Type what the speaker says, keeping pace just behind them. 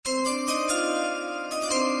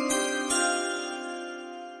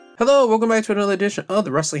Hello, welcome back to another edition of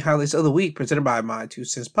the Wrestling Highlights of the Week, presented by My Two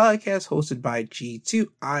Cents Podcast, hosted by G2.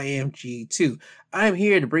 I am G2. I am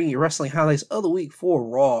here to bring you Wrestling Highlights of the Week for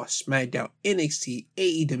Raw, SmackDown, NXT,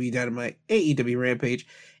 AEW Dynamite, AEW Rampage,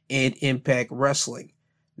 and Impact Wrestling.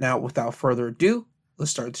 Now, without further ado,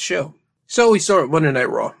 let's start the show. So we start with Monday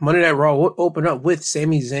Night Raw. Monday Night Raw will open up with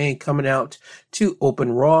Sami Zayn coming out to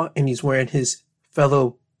open Raw, and he's wearing his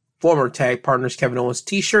fellow former tag partners Kevin Owens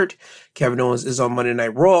t-shirt. Kevin Owens is on Monday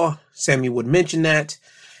Night Raw. Sami would mention that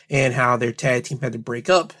and how their tag team had to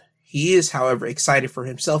break up. He is, however, excited for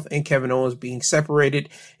himself and Kevin Owens being separated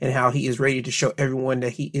and how he is ready to show everyone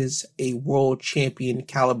that he is a world champion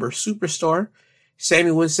caliber superstar.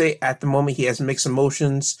 Sami would say at the moment he has mixed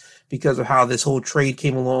emotions because of how this whole trade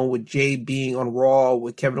came along with Jay being on Raw,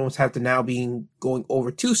 with Kevin Owens have to now being going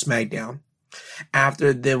over to SmackDown.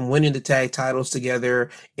 After them winning the tag titles together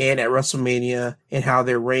and at WrestleMania, and how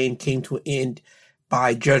their reign came to an end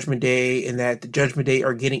by Judgment Day, and that the Judgment Day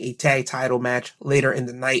are getting a tag title match later in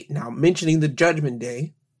the night. Now, mentioning the Judgment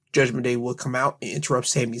Day will come out and interrupt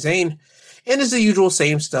Sami Zayn, and it's the usual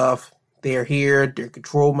same stuff. They're here, they're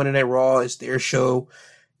control Monday Night Raw, it's their show,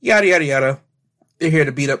 yada yada yada. They're here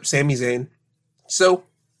to beat up Sami Zayn. So,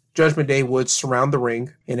 Judgment Day would surround the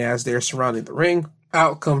ring, and as they're surrounding the ring,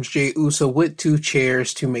 out comes Jey Uso with 2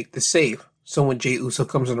 chairs to make the save. So when Jey Uso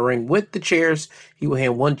comes in the ring with the chairs, he will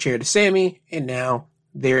hand 1 chair to Sami, and now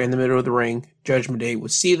they're in the middle of the ring. Judgment Day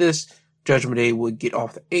would see this. Judgment Day would get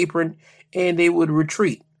off the apron, and they would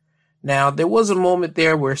retreat. Now, there was a moment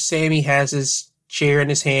there where Sami has his chair in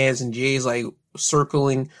his hands, and Jay's like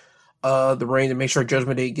circling the ring to make sure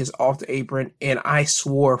Judgment Day gets off the apron, and I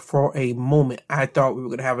swore for a moment I thought we were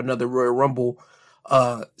going to have another Royal Rumble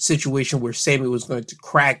situation where Sami was going to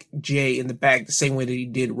crack Jay in the back the same way that he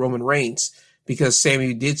did Roman Reigns, because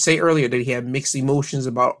Sami did say earlier that he had mixed emotions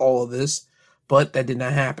about all of this, but that did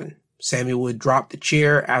not happen. Sami would drop the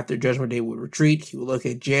chair after Judgment Day would retreat. He would look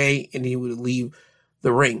at Jay and he would leave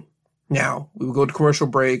the ring. Now, we would go to commercial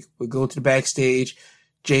break. We go to the backstage.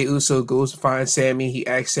 Jey Uso goes to find Sami. He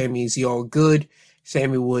asks Sami, is he all good?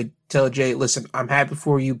 Sami would tell Jay, listen, I'm happy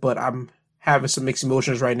for you, but I'm having some mixed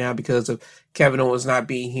emotions right now because of Kevin Owens not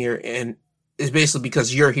being here, and it's basically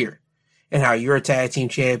because you're here and how you're tag team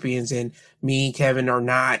champions and me and Kevin are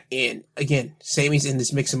not. And again, Sami's in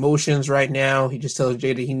this mixed emotions right now. He just tells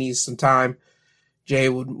Jay that he needs some time. Jay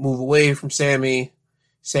would move away from Sami.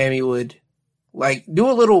 Sami would like do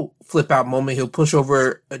a little flip out moment. He'll push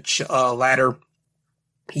over a ladder,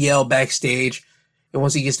 yell backstage, and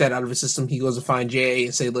once he gets that out of his system, he goes to find Jay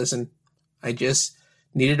and say, listen, I just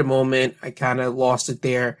needed a moment. I kind of lost it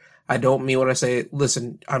there. I don't mean what I say.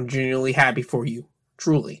 Listen, I'm genuinely happy for you.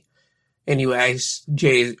 Truly. And you ask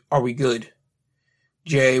Jay, are we good?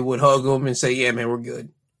 Jay would hug him and say, yeah, man, we're good.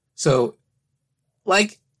 So,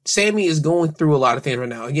 like, Sami is going through a lot of things right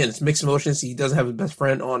now. Again, it's mixed emotions. He doesn't have his best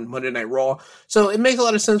friend on Monday Night Raw. So it makes a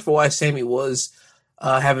lot of sense for why Sami was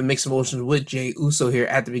having mixed emotions with Jey Uso here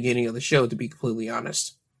at the beginning of the show, to be completely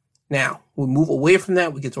honest. Now, we move away from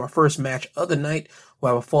that. We get to our first match of the night.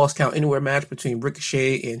 We'll have a Falls Count Anywhere match between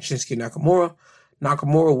Ricochet and Shinsuke Nakamura.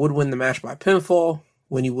 Nakamura would win the match by pinfall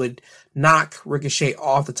when he would knock Ricochet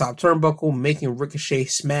off the top turnbuckle, making Ricochet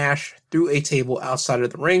smash through a table outside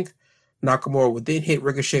of the ring. Nakamura would then hit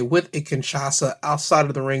Ricochet with a Kinshasa outside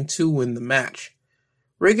of the ring to win the match.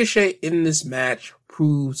 Ricochet in this match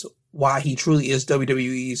proves why he truly is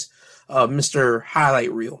WWE's Mr.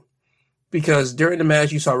 Highlight Reel. Because during the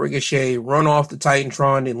match, you saw Ricochet run off the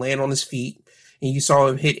Titantron and land on his feet. And you saw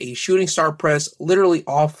him hit a shooting star press literally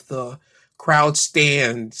off the crowd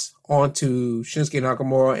stands onto Shinsuke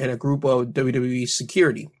Nakamura and a group of WWE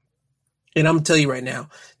security. And I'm going to tell you right now,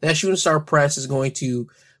 that shooting star press is going to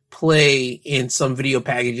play in some video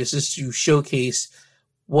packages just to showcase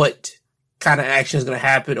what kind of action is going to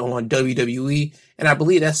happen on WWE. And I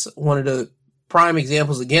believe that's one of the prime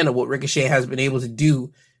examples, again, of what Ricochet has been able to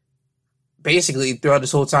do basically throughout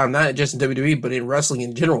this whole time, not just in WWE, but in wrestling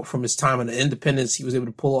in general. From his time on the Independence, he was able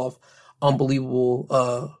to pull off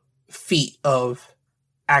unbelievable feat of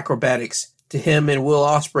acrobatics. To him and Will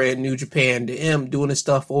Ospreay in New Japan, to him doing his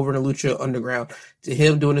stuff over in the Lucha Underground, to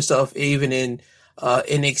him doing his stuff even in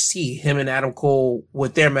NXT, him and Adam Cole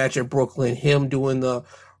with their match at Brooklyn, him doing the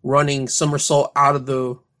running somersault out of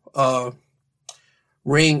the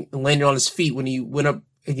ring and landing on his feet when he went up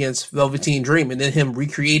against Velveteen Dream, and then him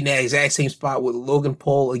recreating that exact same spot with Logan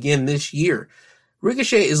Paul again this year.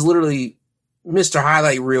 Ricochet is literally Mr.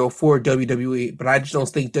 Highlight Reel for WWE, but I just don't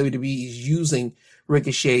think WWE is using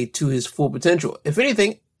Ricochet to his full potential. If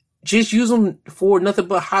anything, just use him for nothing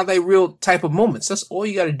but highlight reel type of moments. That's all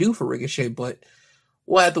you got to do for Ricochet. But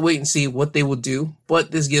we'll have to wait and see what they will do.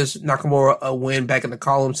 But this gives Nakamura a win back in the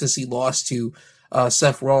column since he lost to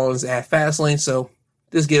Seth Rollins at Fastlane. So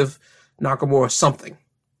this gives Nakamura something.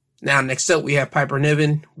 Now, next up, we have Piper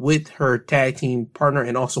Niven with her tag team partner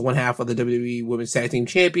and also one half of the WWE Women's Tag Team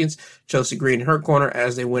Champions, Chelsea Green, in her corner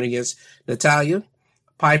as they win against Natalya.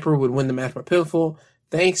 Piper would win the match by pinfall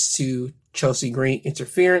thanks to Chelsea Green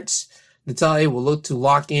interference. Natalya will look to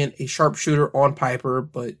lock in a sharpshooter on Piper,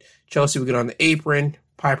 but Chelsea would get on the apron.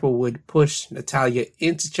 Piper would push Natalya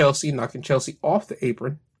into Chelsea, knocking Chelsea off the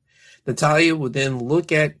apron. Natalya would then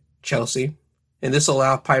look at Chelsea, and this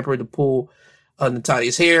allowed Piper to pull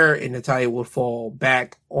Natalya's hair, and Natalya would fall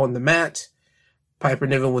back on the mat. Piper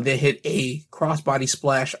Niven would then hit a crossbody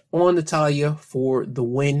splash on Natalya for the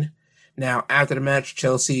win. Now, after the match,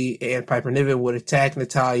 Chelsea and Piper Niven would attack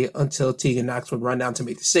Natalya until Tegan Nox would run down to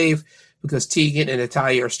make the save, because Tegan and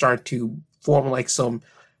Natalya are starting to form like some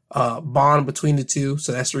bond between the two.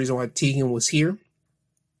 So that's the reason why Tegan was here.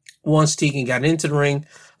 Once Tegan got into the ring,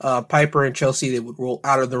 Piper and Chelsea, they would roll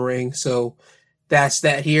out of the ring. So that's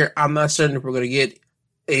that here. I'm not certain if we're going to get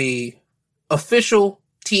a official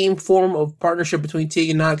team form of partnership between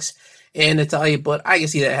Tegan Nox and Natalya, but I can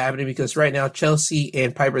see that happening because right now Chelsea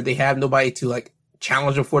and Piper, they have nobody to like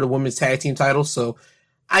challenge them for the women's tag team title. So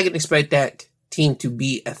I can expect that team to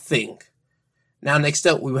be a thing. Now, next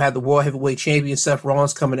up, we will have the World Heavyweight Champion Seth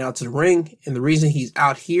Rollins coming out to the ring. And the reason he's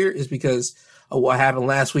out here is because of what happened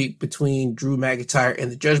last week between Drew McIntyre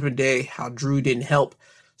and the Judgment Day, how Drew didn't help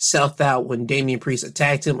Seth out when Damian Priest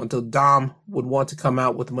attacked him until Dom would want to come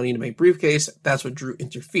out with the Money in the Bank briefcase. That's what Drew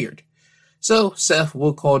interfered. So Seth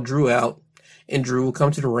will call Drew out, and Drew will come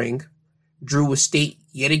to the ring. Drew will state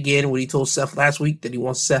yet again what he told Seth last week, that he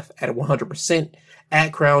wants Seth at 100%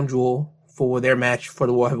 at Crown Jewel for their match for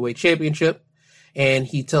the World Heavyweight Championship. And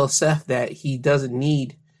he tells Seth that he doesn't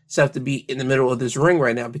need Seth to be in the middle of this ring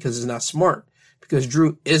right now because it's not smart, because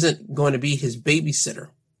Drew isn't going to be his babysitter.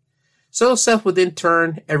 So Seth would then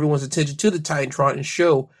turn everyone's attention to the Titantron and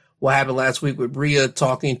show what happened last week with Bria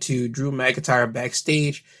talking to Drew McIntyre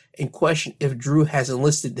backstage and question if Drew has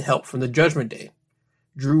enlisted the help from the Judgment Day.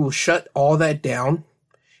 Drew will shut all that down,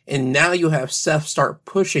 and now you'll have Seth start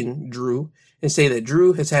pushing Drew and say that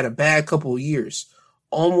Drew has had a bad couple of years,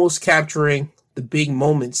 almost capturing the big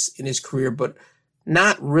moments in his career, but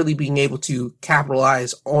not really being able to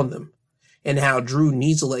capitalize on them, and how Drew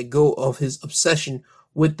needs to let go of his obsession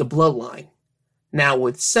with the bloodline. Now,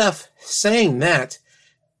 with Seth saying that,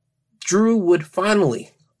 Drew would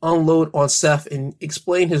finally unload on Seth and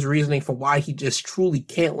explain his reasoning for why he just truly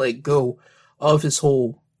can't let go of his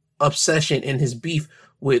whole obsession and his beef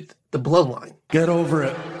with the bloodline. Get over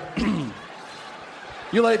it.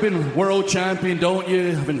 You like being world champion, don't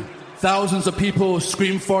you? Having thousands of people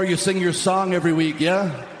scream for you, sing your song every week,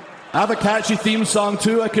 yeah? I have a catchy theme song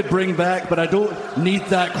too I could bring back, but I don't need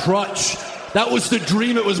that crutch. That was the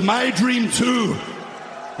dream. It was my dream too.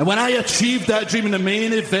 And when I achieved that dream in the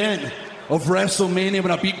main event of WrestleMania,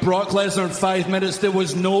 when I beat Brock Lesnar in 5 minutes, there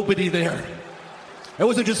was nobody there. It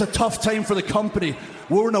wasn't just a tough time for the company.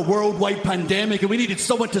 We're in a worldwide pandemic and we needed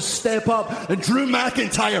someone to step up. And Drew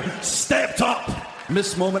McIntyre stepped up.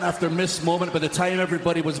 Miss moment after miss moment. By the time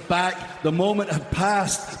everybody was back, the moment had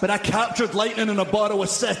passed. But I captured lightning in a bottle a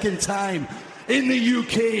second time. In the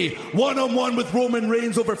UK, one-on-one with Roman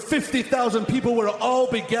Reigns, over 50,000 people where it all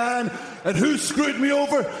began. And who screwed me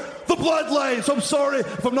over? The bloodline. So I'm sorry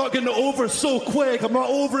if I'm not getting it over so quick. I'm not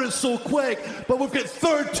over it so quick. But we've got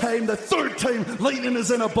the third time lightning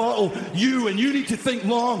is in a bottle. You need to think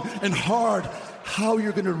long and hard how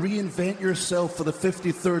you're going to reinvent yourself for the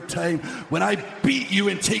 53rd time when I beat you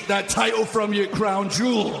and take that title from you at Crown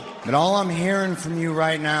Jewel. But all I'm hearing from you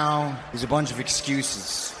right now is a bunch of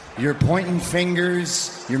excuses. You're pointing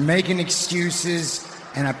fingers, you're making excuses,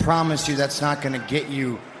 and I promise you that's not going to get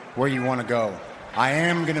you where you want to go. I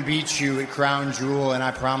am going to beat you at Crown Jewel, and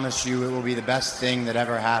I promise you it will be the best thing that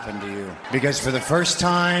ever happened to you. Because for the first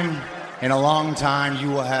time in a long time, you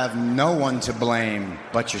will have no one to blame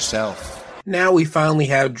but yourself. Now we finally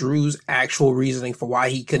have Drew's actual reasoning for why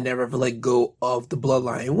he could never let go of the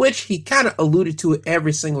bloodline, in which he kind of alluded to it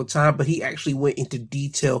every single time, but he actually went into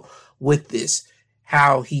detail with this.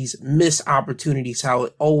 How he's missed opportunities, how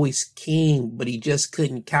it always came, but he just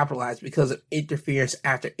couldn't capitalize because of interference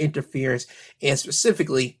after interference, and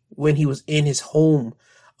specifically when he was in his home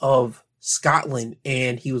of Scotland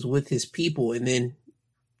and he was with his people, and then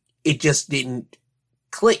it just didn't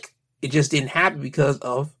click. It just didn't happen because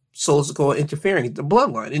of Solo Sikoa interfering, the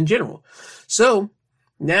bloodline in general. So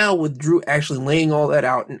now with Drew actually laying all that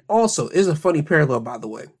out, and also is a funny parallel, by the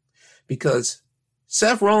way, because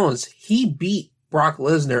Seth Rollins, he beat Brock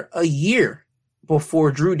Lesnar a year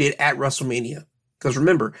before Drew did at WrestleMania. Because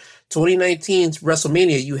remember, 2019's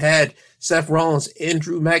WrestleMania, you had Seth Rollins and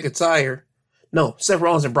Seth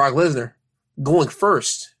Rollins and Brock Lesnar going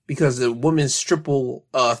first because the women's triple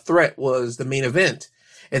threat was the main event.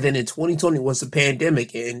 And then in 2020 was the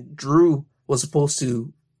pandemic, and Drew was supposed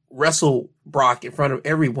to wrestle Brock in front of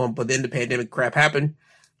everyone, but then the pandemic crap happened.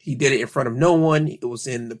 He did it in front of no one. It was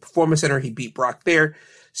in the Performance Center. He beat Brock there.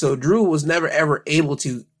 So Drew was never ever able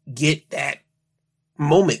to get that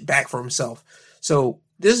moment back for himself. So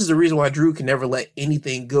this is the reason why Drew can never let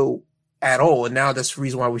anything go at all. And now that's the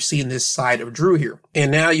reason why we're seeing this side of Drew here.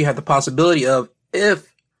 And now you have the possibility of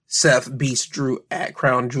if Seth beats Drew at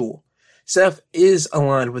Crown Jewel. Seth is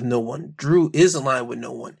aligned with no one. Drew is aligned with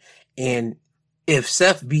no one. And if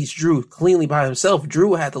Seth beats Drew cleanly by himself, Drew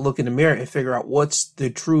will have to look in the mirror and figure out what's the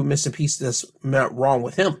true missing piece that's wrong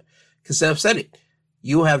with him. Because Seth said it.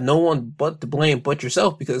 You have no one but to blame but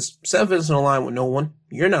yourself, because Seth isn't aligned with no one.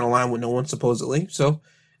 You're not aligned with no one, supposedly. So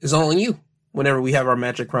it's all on you whenever we have our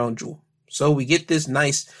match at Crown Jewel. So we get this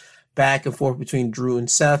nice back and forth between Drew and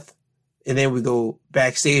Seth. And then we go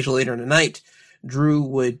backstage later in the night. Drew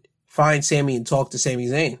would find Sami and talk to Sami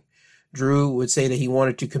Zayn. Drew would say that he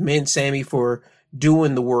wanted to commend Sami for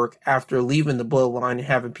doing the work after leaving the bloodline and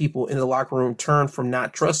having people in the locker room turn from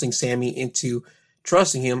not trusting Sami into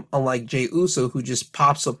trusting him, unlike Jey Uso, who just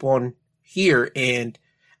pops up on here and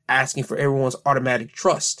asking for everyone's automatic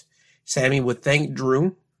trust. Sami would thank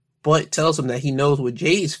Drew, but tells him that he knows what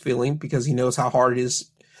Jey is feeling because he knows how hard it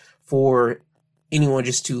is for anyone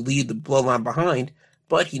just to leave the bloodline behind.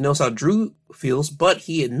 But he knows how Drew feels, but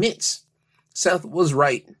he admits Seth was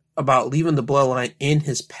right about leaving the bloodline in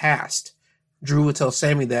his past. Drew would tell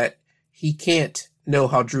Sami that he can't know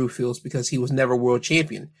how Drew feels because he was never world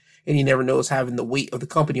champion, and he never knows having the weight of the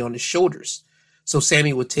company on his shoulders. So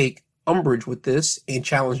Sami would take umbrage with this and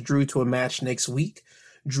challenge Drew to a match next week.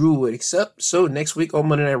 Drew would accept. So next week on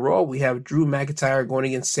Monday Night Raw, we have Drew McIntyre going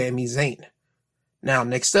against Sami Zayn. Now,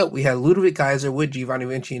 next up, we have Ludwig Kaiser with Giovanni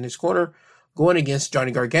Vinci in his corner going against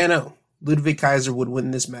Johnny Gargano. Ludwig Kaiser would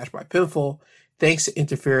win this match by pinfall thanks to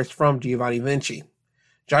interference from Giovanni Vinci.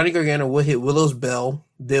 Johnny Gargano would hit Willow's Bell,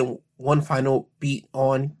 then one final beat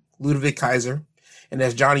on Ludwig Kaiser. And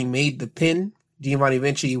as Johnny made the pin, Giovanni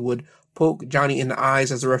Vinci would poke Johnny in the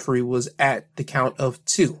eyes as the referee was at the count of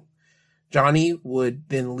 2. Johnny would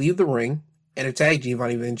then leave the ring and attack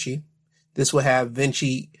Giovanni Vinci. This would have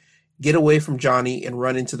Vinci get away from Johnny and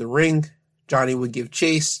run into the ring. Johnny would give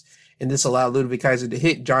chase, and this allowed Ludwig Kaiser to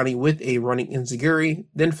hit Johnny with a running enziguri,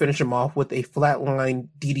 then finish him off with a flatline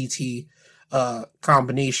DDT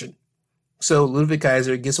combination. So Ludwig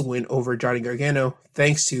Kaiser gets a win over Johnny Gargano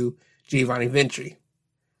thanks to Giovanni Vinci.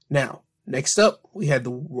 Now, next up, we had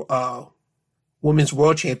the women's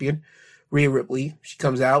world champion, Rhea Ripley. She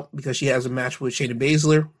comes out because she has a match with Shayna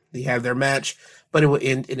Baszler. They have their match, but it will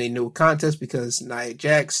end in a no contest because Nia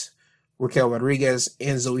Jax, Raquel Rodriguez,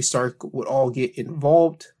 and Zoe Stark would all get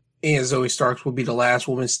involved. And Zoe Starks will be the last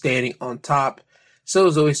woman standing on top. So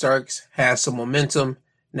Zoe Starks has some momentum.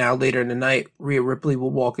 Now, later in the night, Rhea Ripley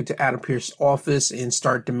will walk into Adam Pearce's office and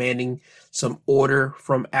start demanding some order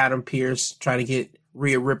from Adam Pearce, trying to get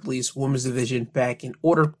Rhea Ripley's women's division back in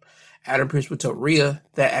order. Adam Pearce will tell Rhea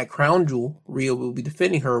that at Crown Jewel, Rhea will be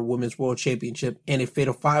defending her women's world championship in a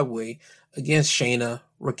fatal 5-way against Shayna,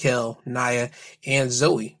 Raquel, Nia, and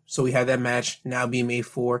Zoe. So we have that match now being made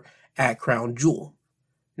for at Crown Jewel.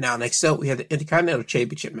 Now, next up, we have the Intercontinental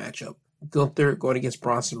Championship matchup. Gunther going against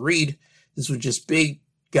Bronson Reed. This was just big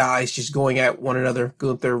guys just going at one another.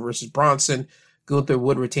 Gunther versus Bronson. Gunther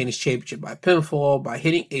would retain his championship by pinfall by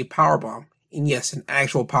hitting a powerbomb. And yes, an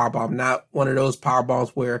actual powerbomb, not one of those powerbombs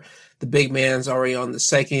where the big man's already on the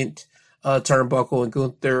second turnbuckle and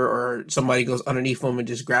Gunther or somebody goes underneath him and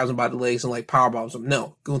just grabs him by the legs and like powerbombs him.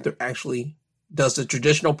 No, Gunther actually does the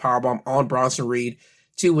traditional powerbomb on Bronson Reed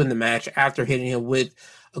to win the match after hitting him with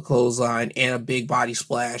a clothesline and a big body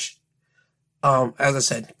splash. As I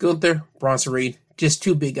said, Gunther, Bronson Reed, just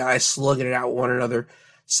two big guys slugging it out with one another.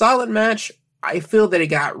 Solid match. I feel that it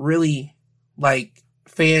got really,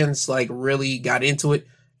 fans, really got into it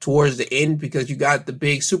towards the end because you got the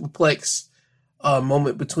big superplex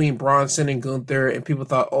moment between Bronson and Gunther, and people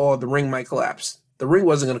thought, oh, the ring might collapse. The ring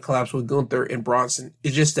wasn't going to collapse with Gunther and Bronson.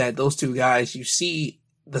 It's just that those two guys, you see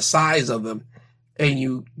the size of them, and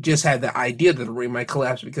you just had the idea that the ring might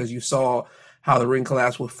collapse because you saw how the ring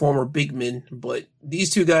collapsed with former big men. But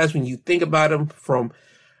these two guys, when you think about them, from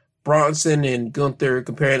Bronson and Gunther,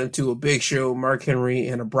 comparing them to a Big Show, Mark Henry,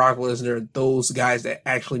 and a Brock Lesnar, those guys that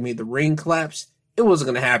actually made the ring collapse, it wasn't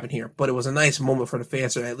going to happen here. But it was a nice moment for the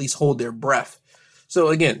fans to at least hold their breath. So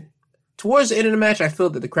again, Towards the end of the match, I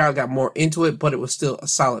feel that the crowd got more into it, but it was still a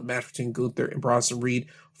solid match between Gunther and Bronson Reed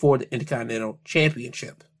for the Intercontinental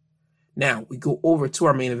Championship. Now, we go over to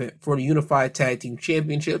our main event for the Unified Tag Team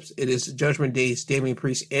Championships. It is the Judgment Day's Damian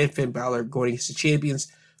Priest and Finn Balor going against the champions,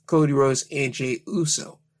 Cody Rhodes and Jey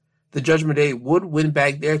Uso. The Judgment Day would win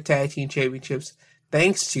back their Tag Team Championships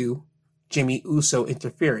thanks to Jimmy Uso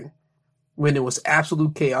interfering. When there was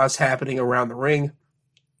absolute chaos happening around the ring,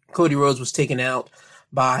 Cody Rhodes was taken out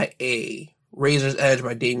by a razor's edge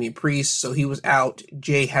by Damian Priest, so he was out.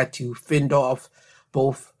 Jey had to fend off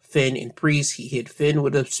both Finn and Priest. He hit Finn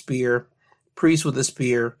with a spear, Priest with a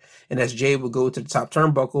spear, and as Jey would go to the top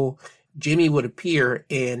turnbuckle, Jimmy would appear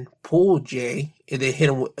and pull Jey and then hit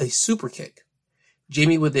him with a super kick.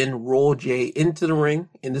 Jimmy would then roll Jey into the ring,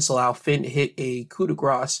 and this allowed Finn to hit a coup de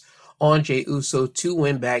grace on Jey Uso to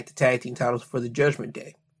win back the tag team titles for the Judgment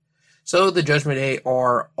Day. So the Judgment Day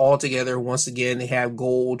are all together once again. They have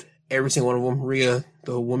gold, every single one of them. Rhea,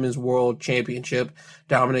 the Women's World Championship,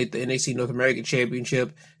 dominate the NXT North American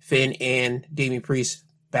Championship. Finn and Damian Priest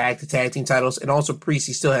back the tag team titles. And also Priest,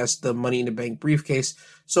 he still has the Money in the Bank briefcase.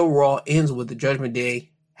 So Raw ends with the Judgment Day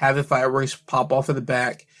having fireworks pop off in the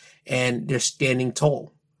back, and they're standing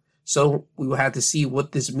tall. So we will have to see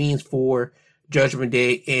what this means for Judgment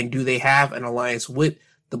Day, and do they have an alliance with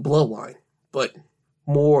the Bloodline? But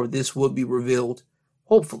more of this will be revealed,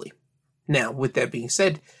 hopefully. Now, with that being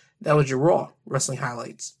said, that was your Raw wrestling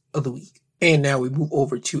highlights of the week. And now we move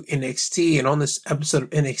over to NXT. And on this episode of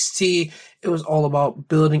NXT, it was all about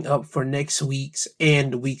building up for next week's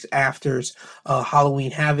and the week's after's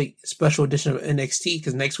Halloween Havoc special edition of NXT.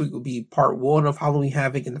 Because next week will be part 1 of Halloween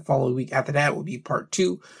Havoc, and the following week after that will be part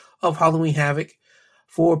 2 of Halloween Havoc.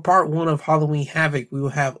 For part 1 of Halloween Havoc, we will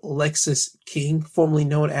have Lexis King, formerly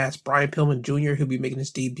known as Brian Pillman Jr., who'll be making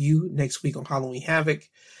his debut next week on Halloween Havoc.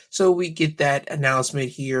 So we get that announcement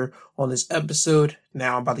here on this episode.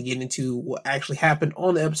 Now I'm about to get into what actually happened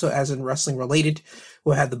on the episode as in wrestling related.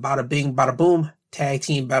 We'll have the Bada Bing, Bada Boom Tag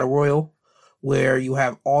Team Battle Royal, where you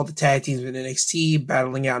have all the tag teams in NXT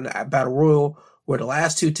battling out in the Battle Royal, where the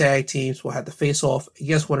last 2 tag teams will have to face off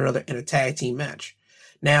against one another in a tag team match.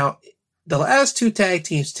 Now, the last 2 tag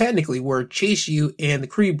teams technically were Chase U and the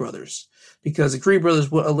Creed Brothers, because the Creed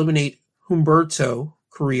Brothers would eliminate Humberto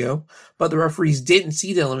Carrillo, but the referees didn't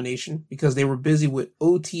see the elimination because they were busy with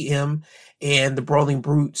OTM and the Brawling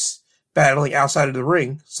Brutes battling outside of the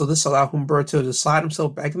ring. So this allowed Humberto to slide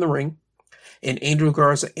himself back in the ring, and Angel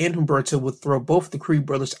Garza and Humberto would throw both the Creed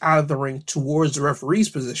Brothers out of the ring towards the referee's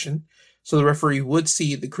position. So the referee would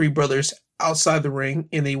see the Creed Brothers outside the ring,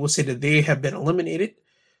 and they would say that they have been eliminated.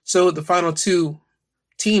 So the final 2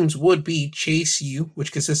 teams would be Chase U,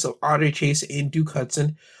 which consists of Andre Chase and Duke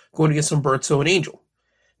Hudson, going against Humberto and Angel.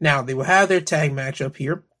 Now, they will have their tag match up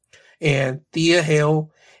here, and Thea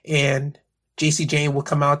Hale and JC Jane will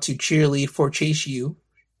come out to cheerlead for Chase U.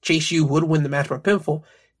 Chase U would win the match by pinfall,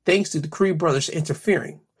 thanks to the Creed Brothers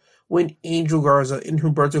interfering. When Angel Garza and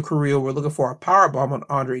Humberto Carrillo were looking for a powerbomb on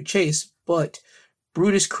Andre Chase, but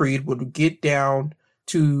Brutus Creed would get down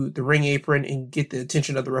to the ring apron and get the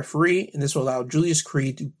attention of the referee, and this will allow Julius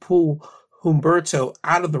Creed to pull Humberto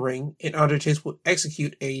out of the ring, and Andre Chase will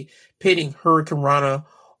execute a pinning Hurricane Rana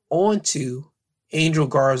onto Angel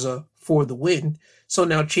Garza for the win. So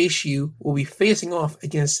now Chase U will be facing off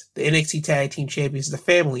against the NXT Tag Team Champions, the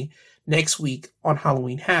Family, next week on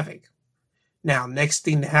Halloween Havoc. Now, next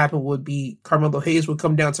thing to happen would be Carmelo Hayes would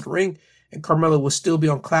come down to the ring, and Carmelo will still be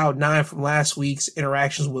on cloud 9 from last week's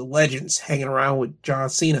interactions with legends, hanging around with John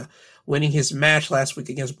Cena, winning his match last week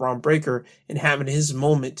against Braun Breaker, and having his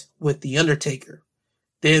moment with The Undertaker.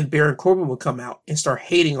 Then Baron Corbin would come out and start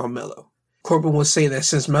hating on Melo. Corbin would say that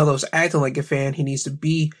since Melo's acting like a fan, he needs to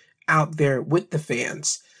be out there with the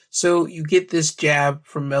fans. So you get this jab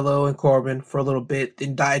from Melo and Corbin for a little bit,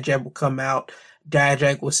 then Dijak will come out.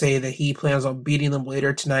 Dijak will say that he plans on beating them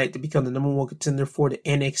later tonight to become the number 1 contender for the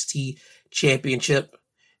NXT Championship.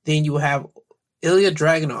 Then you will have Ilya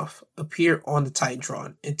Dragunov appear on the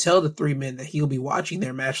Titantron and tell the 3 men that he'll be watching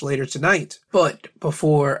their match later tonight. But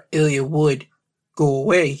before Ilya would go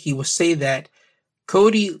away, he would say that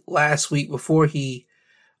Cody last week, before he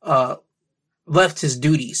left his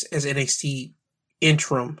duties as NXT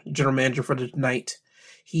interim general manager for the night,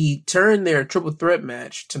 he turned their triple threat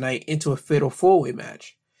match tonight into a fatal 4-way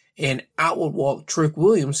match. And out would walk Trick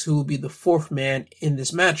Williams, who will be the 4th man in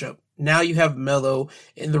this matchup. Now you have Melo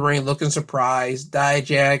in the ring looking surprised.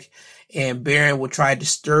 Dijak and Baron will try to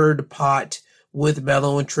stir the pot with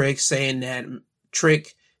Melo and Trick, saying that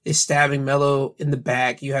Trick is stabbing Melo in the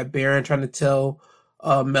back. You have Baron trying to tell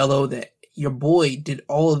Melo that your boy did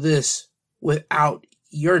all of this without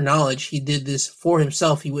your knowledge, he did this for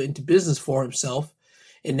himself. He went into business for himself.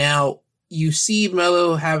 And now you see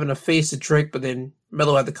Melo having to face the Trick, but then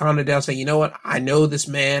Melo had to calm it down, saying, you know what? I know this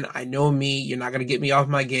man. I know me. You're not going to get me off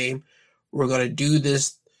my game. We're going to do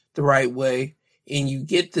this the right way. And you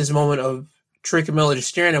get this moment of Trick and Melo just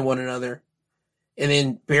staring at one another. And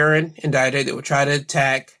then Baron and Dijak, they will try to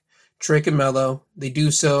attack Trick and Melo. They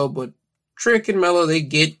do so, but Trick and Melo, they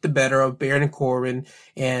get the better of Baron and Corbin,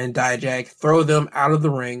 and Dijak throw them out of the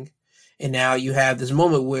ring. And now you have this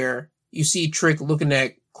moment where you see Trick looking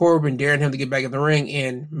at Corbin, daring him to get back in the ring,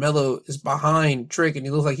 and Melo is behind Trick, and he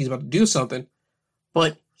looks like he's about to do something,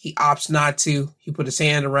 but he opts not to. He put his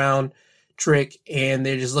hand around Trick, and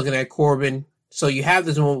they're just looking at Corbin. So you have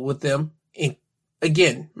this moment with them. And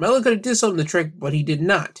again, Melo could have did something to Trick, but he did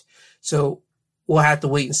not. So we'll have to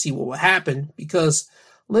wait and see what will happen, because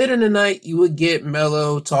later in the night, you would get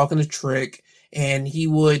Melo talking to Trick, and he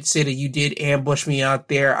would say that you did ambush me out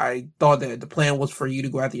there. I thought that the plan was for you to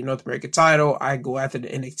go after your North American title. I go after the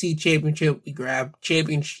NXT championship. We grab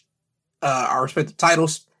our respective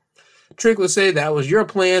titles. Trick would say that was your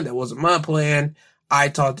plan. That wasn't my plan. I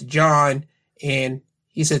talked to John, and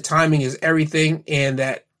he said timing is everything, and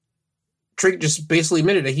that Trick just basically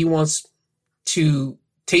admitted that he wants to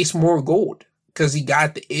taste more gold because he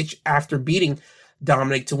got the itch after beating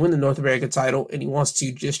Dominic to win the North American title, and he wants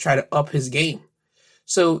to just try to up his game.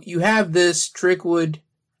 So you have this. Trick would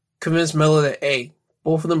convince Melo that, hey,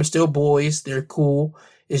 both of them are still boys. They're cool.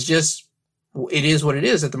 It's just, it is what it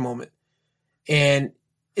is at the moment. And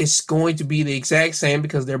it's going to be the exact same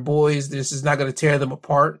because they're boys. This is not going to tear them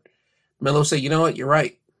apart. Melo said, you know what? You're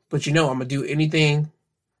right. But I'm going to do anything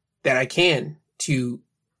that I can to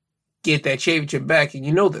get that championship back. And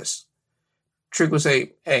you know this. Trick would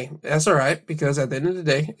say, hey, that's all right, because at the end of the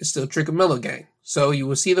day, it's still Trick and Melo gang. So you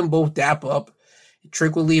will see them both dap up.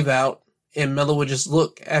 Trick will leave out, and Melo would just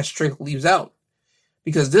look as Trick leaves out.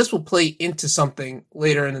 Because this will play into something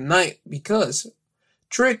later in the night, because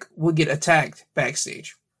Trick would get attacked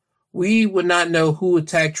backstage. We would not know who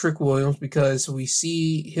attacked Trick Williams because we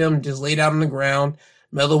see him just laid out on the ground.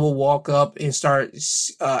 Melo will walk up and start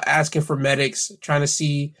asking for medics, trying to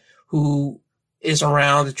see who is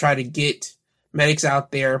around to try to get medics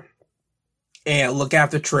out there and look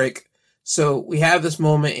after Trick. So we have this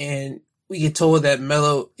moment, and we get told that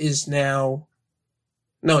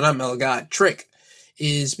Trick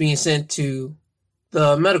is being sent to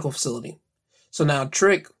the medical facility. So now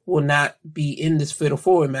Trick will not be in this Fatal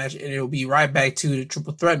 4-Way match, and it'll be right back to the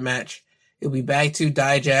triple threat match. It'll be back to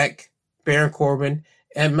Dijak, Baron Corbin,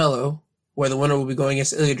 and Melo, where the winner will be going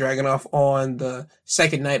against Ilya Dragunov on the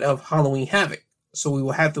second night of Halloween Havoc. So we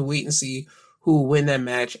will have to wait and see who will win that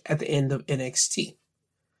match at the end of NXT.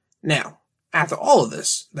 Now, after all of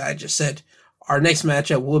this that I just said, our next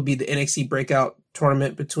matchup will be the NXT Breakout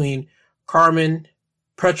Tournament between Carmen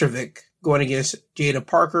Petrovic going against Jada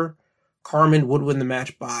Parker. Carmen would win the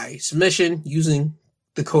match by submission using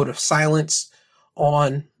the Code of Silence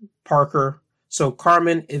on Parker. So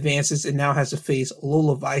Carmen advances and now has to face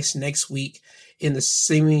Lola Vice next week in the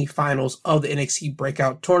semifinals of the NXT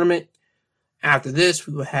Breakout Tournament. After this,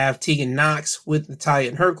 we will have Tegan Nox with Natalya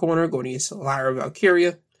in her corner going against Lyra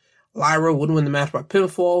Valkyria. Lyra would win the match by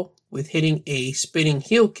pinfall with hitting a spinning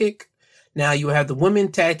heel kick. Now you will have the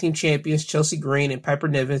women tag team champions Chelsea Green and Piper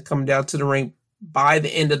Niven coming down to the ring by the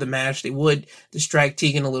end of the match. They would distract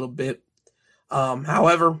Tegan a little bit.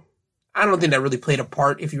 However, I don't think that really played a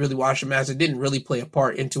part. If you really watch the match, it didn't really play a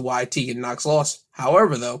part into why Tegan Nox lost.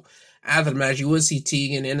 However, though, after the match, you would see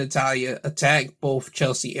Tegan and Natalya attack both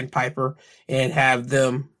Chelsea and Piper and have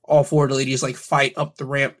them, all four of the ladies, fight up the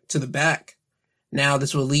ramp to the back. Now,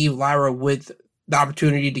 this will leave Lyra with the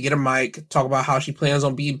opportunity to get a mic, talk about how she plans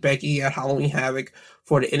on beating Becky at Halloween Havoc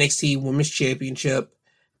for the NXT Women's Championship.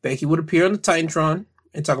 Becky would appear on the Titantron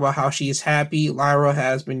and talk about how she is happy. Lyra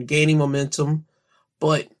has been gaining momentum,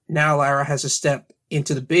 but now Lyra has to step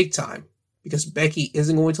into the big time because Becky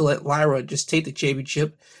isn't going to let Lyra just take the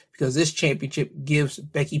championship, because this championship gives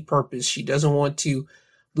Becky purpose. She doesn't want to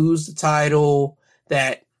lose the title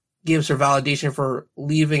that gives her validation for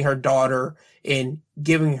leaving her daughter and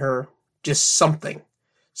giving her just something.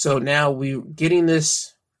 So now we're getting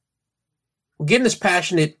this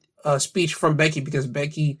passionate speech from Becky because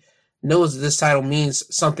Becky knows that this title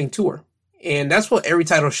means something to her. And that's what every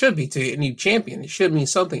title should be to any champion. It should mean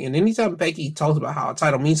something. And anytime Becky talks about how a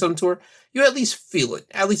title means something to her, you at least feel it.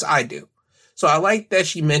 At least I do. So I like that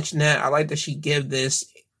she mentioned that. I like that she gave this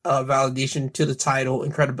validation to the title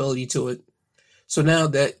and credibility to it. So now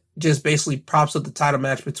that just basically props up the title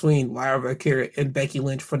match between Lyra Valkyria and Becky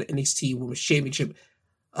Lynch for the NXT Women's Championship.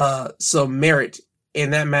 Some merit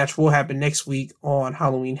And that match will happen next week on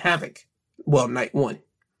Halloween Havoc. Well, night 1.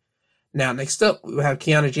 Now, next up, we will have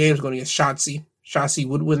Kiana James going against Shotzi. Shotzi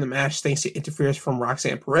would win the match thanks to interference from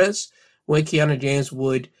Roxanne Perez. When Kiana James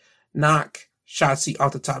would knock Shotzi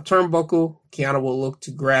off the top turnbuckle, Kiana will look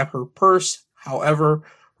to grab her purse. However,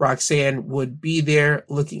 Roxanne would be there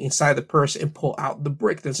looking inside the purse and pull out the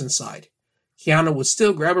brick that's inside. Kiana would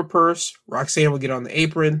still grab her purse. Roxanne would get on the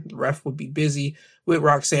apron. The ref would be busy with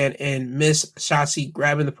Roxanne and miss Shotzi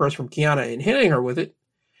grabbing the purse from Kiana and hitting her with it.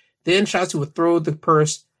 Then Shotzi would throw the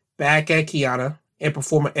purse back at Kiana and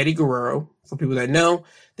perform an Eddie Guerrero. For people that know,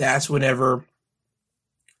 that's whenever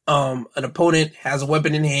an opponent has a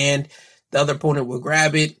weapon in hand, the other opponent will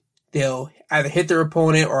grab it. They'll either hit their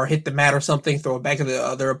opponent or hit the mat or something, throw it back at the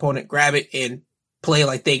other opponent, grab it, and play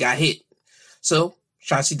like they got hit. So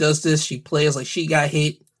Shotzi does this. She plays like she got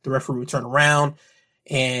hit. The referee would turn around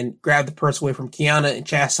and grab the purse away from Kiana and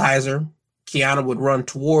chastise her. Kiana would run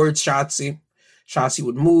towards Shotzi. Shotzi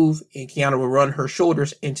would move, and Kiana would run her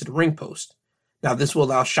shoulders into the ring post. Now, this will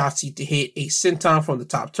allow Shotzi to hit a senton from the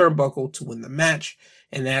top turnbuckle to win the match,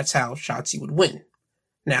 and that's how Shotzi would win.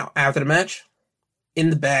 Now, after the match, in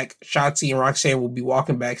the back, Shotzi and Roxanne will be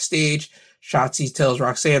walking backstage. Shotzi tells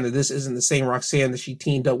Roxanne that this isn't the same Roxanne that she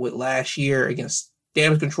teamed up with last year against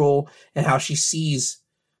Damage Control, and how she sees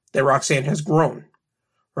that Roxanne has grown.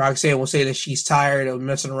 Roxanne will say that she's tired of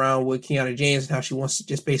messing around with Kiana James and how she wants to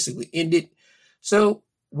just basically end it. So,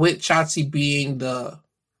 with Shotzi being the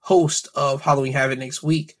host of Halloween Havoc next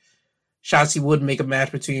week, Shotzi would make a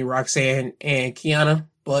match between Roxanne and Kiana,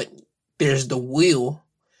 but there's the wheel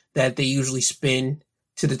that they usually spin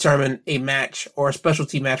to determine a match or a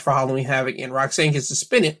specialty match for Halloween Havoc, and Roxanne gets to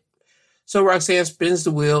spin it. So Roxanne spins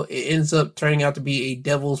the wheel. It ends up turning out to be a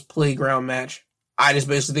Devil's Playground match. I just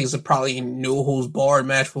basically think it's probably a no-holds-barred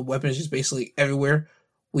match with weapons just basically everywhere.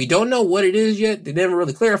 We don't know what it is yet. They never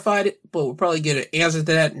really clarified it, but we'll probably get an answer to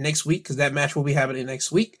that next week because that match will be happening next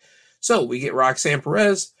week. So we get Roxanne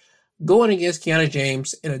Perez going against Kiana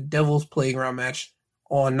James in a Devil's Playground match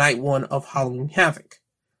on night 1 of Halloween Havoc.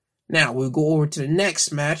 Now we'll go over to the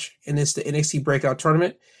next match, and it's the NXT Breakout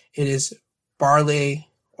Tournament. It is Barley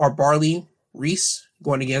Reese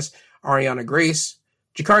going against Ariana Grace.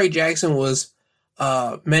 Jakari Jackson was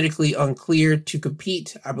medically uncleared to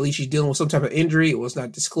compete. I believe she's dealing with some type of injury. It was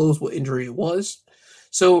not disclosed what injury it was.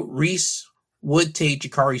 So Reese would take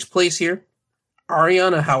Jakari's place here.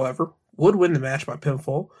 Ariana, however, would win the match by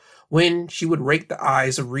pinfall when she would rake the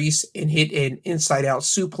eyes of Reese and hit an inside-out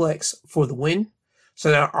suplex for the win.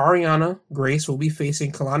 So now Ariana Grace will be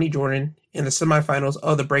facing Kalani Jordan in the semifinals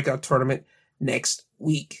of the Breakout Tournament next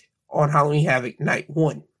week on Halloween Havoc Night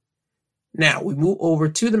 1. Now we move over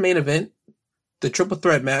to the main event. The triple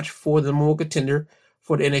threat match for the number 1 contender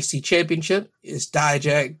for the NXT Championship is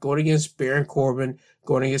Dijak going against Baron Corbin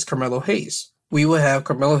going against Carmelo Hayes. We will have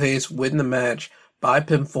Carmelo Hayes win the match by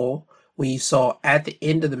pinfall when you saw at the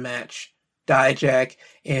end of the match Dijak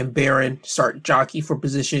and Baron start jockey for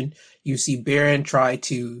position. You see Baron try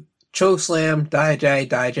to chokeslam Dijak.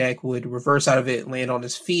 Dijak would reverse out of it and land on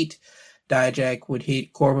his feet. Dijak would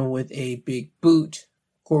hit Corbin with a big boot.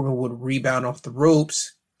 Corbin would rebound off the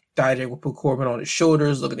ropes. Dijak would put Corbin on his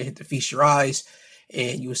shoulders, looking to hit the Feast Your Eyes.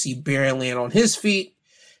 And you will see Baron land on his feet.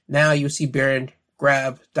 Now you will see Baron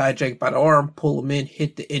grab Dijak by the arm, pull him in,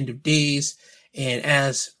 hit the End of Days. And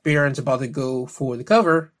as Baron's about to go for the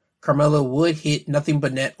cover, Carmelo would hit Nothing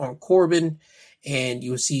But Net on Corbin. And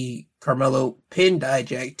you will see Carmelo pin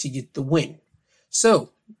Dijak to get the win. So,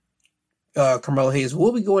 Carmelo Hayes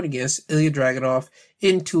will be going against Ilya Dragunov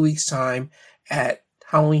in 2 weeks' time at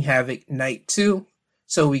Halloween Havoc Night 2.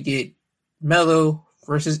 So we get Melo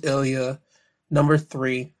versus Ilya, number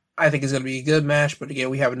 3. I think it's going to be a good match, but again,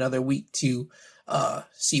 we have another week to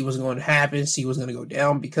see what's going to happen, see what's going to go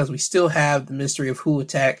down, because we still have the mystery of who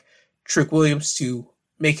attacked Trick Williams to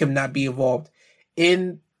make him not be involved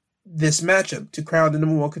in this matchup to crown the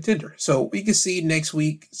number 1 contender. So we can see next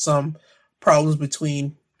week some problems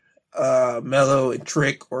between Melo and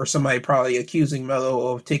Trick, or somebody probably accusing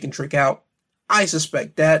Melo of taking Trick out. I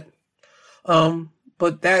suspect that.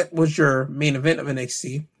 But that was your main event of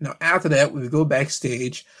NXT. Now, after that, we go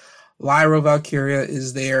backstage. Lyra Valkyria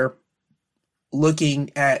is there looking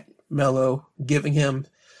at Melo, giving him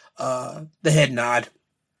the head nod.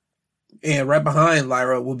 And right behind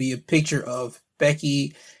Lyra will be a picture of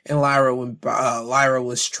Becky and Lyra when Lyra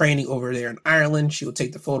was training over there in Ireland. She will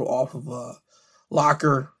take the photo off of a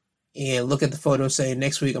locker and look at the photo saying,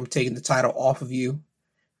 next week I'm taking the title off of you.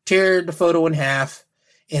 Tear the photo in half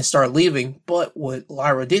and start leaving. But what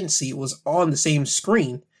Lyra didn't see was on the same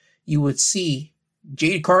screen, you would see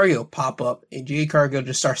Jade Cargill pop up, and Jade Cargill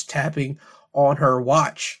just starts tapping on her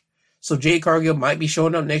watch. So Jade Cargill might be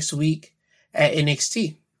showing up next week at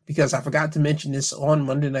NXT, because I forgot to mention this on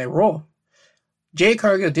Monday Night Raw. Jade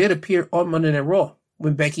Cargill did appear on Monday Night Raw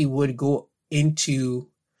when Becky would go into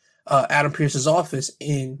Adam Pearce's office,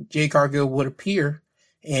 and Jade Cargill would appear,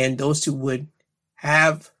 and those two would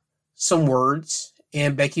have some words,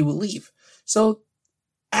 and Becky would leave. So,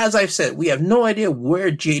 as I've said, we have no idea where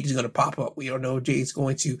Jade is going to pop up. We don't know if Jade's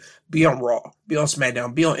going to be on Raw, be on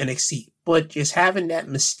SmackDown, be on NXT. But just having that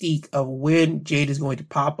mystique of when Jade is going to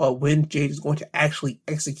pop up, when Jade is going to actually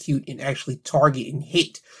execute and actually target and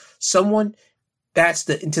hit someone, that's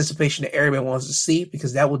the anticipation that everybody wants to see,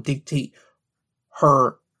 because that will dictate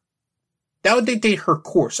her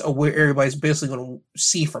course of where everybody's basically going to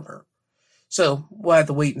see from her. So we'll have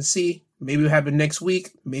to wait and see. Maybe it'll happen next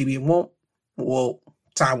week. Maybe it won't. Well,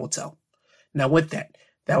 time will tell. Now with that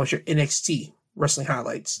was your NXT wrestling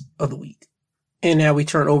highlights of the week. And now we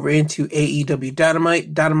turn over into AEW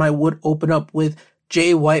Dynamite. Dynamite would open up with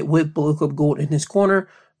Jay White with Bullet Club Gold in his corner,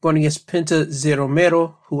 going against Penta Zé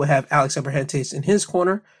Romero, who would have Alex Abrahantes in his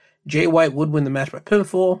corner. Jay White would win the match by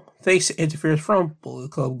pinfall, thanks to interference from Bullet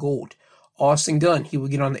Club Gold. Austin Gunn, he would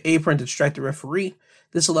get on the apron to distract the referee.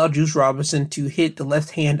 This allowed Juice Robinson to hit the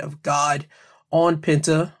left hand of God on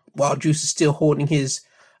Penta, while Juice is still holding his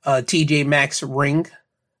TJ Maxx ring.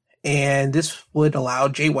 And this would allow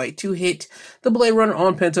Jay White to hit the Blade Runner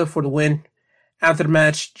on Penta for the win. After the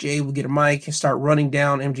match, Jay would get a mic and start running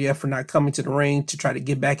down MJF for not coming to the ring to try to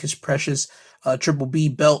get back his precious Triple B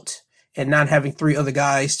belt, and not having three other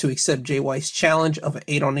guys to accept Jay White's challenge of an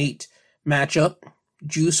 8-on-8 matchup.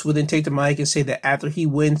 Juice would then take the mic and say that after he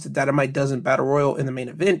wins the Dynamite Dozen Battle Royal in the main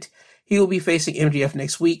event, he will be facing MJF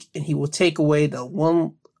next week, and he will take away the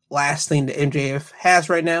one last thing that MJF has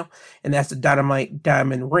right now, and that's the Dynamite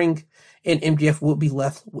Diamond Ring, and MJF will be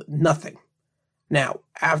left with nothing. Now,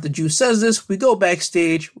 after Juice says this, we go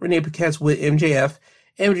backstage. Renee Paquette's with MJF.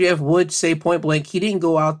 MJF would say point blank he didn't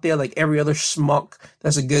go out there like every other schmuck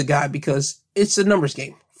that's a good guy, because it's a numbers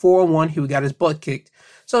game. 4-on-1, he got his butt kicked,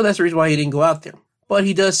 so that's the reason why he didn't go out there. But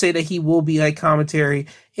he does say that he will be at commentary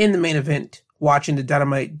in the main event, watching the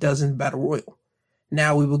Dynamite Dozen Battle Royal.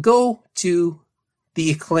 Now we will go to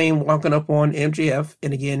the Acclaim walking up on MJF,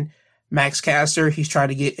 and again, Max Caster, he's trying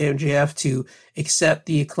to get MJF to accept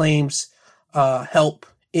the Acclaim's help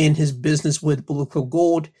in his business with Bullet Club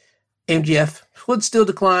Gold. MJF would still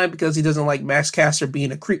decline because he doesn't like Max Caster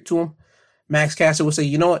being a creep to him. Max Caster would say,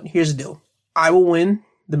 you know what, here's the deal. I will win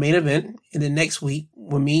the main event, and then next week,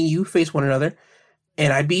 when me and you face one another,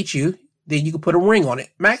 and I beat you, then you can put a ring on it.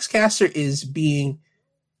 Max Caster he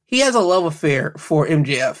has a love affair for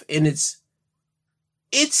MJF, and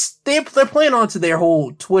they're playing on to their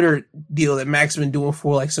whole Twitter deal that Max has been doing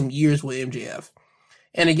for like some years with MJF.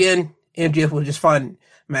 And again, MJF will just find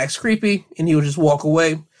Max creepy, and he will just walk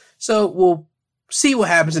away. So we'll see what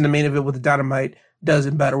happens in the main event with the Dynamite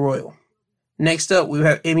Dozen Battle Royal. Next up, we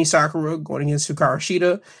have Emi Sakura going against Hikaru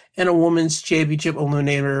Shida in a women's championship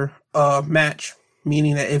eliminator match,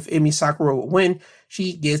 meaning that if Emi Sakura would win,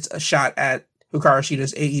 she gets a shot at Hikaru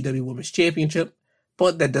Shida's AEW Women's Championship.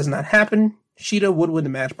 But that does not happen. Shida would win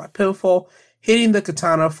the match by pinfall, hitting the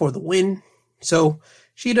katana for the win. So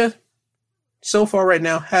Shida, so far right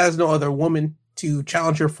now, has no other woman to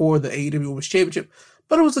challenge her for the AEW Women's Championship.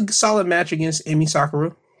 But it was a solid match against Emi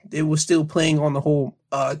Sakura. It was still playing on the whole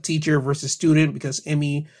teacher versus student, because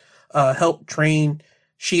Emi helped train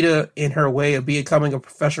Shida in her way of becoming a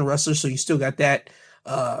professional wrestler. So you still got that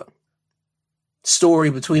story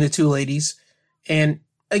between the two ladies. And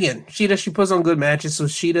again, Shida, she puts on good matches. So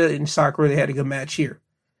Shida and Sakura, they had a good match here.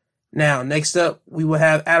 Now, next up, we will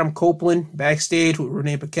have Adam Copeland backstage with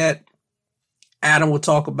Renee Paquette. Adam will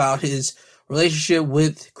talk about his relationship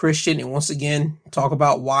with Christian, and once again, talk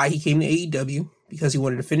about why he came to AEW, because he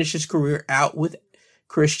wanted to finish his career out with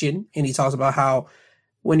Christian. And he talks about how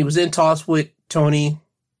when he was in talks with Tony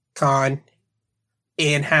Khan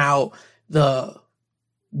and how the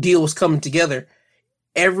deal was coming together,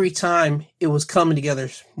 every time it was coming together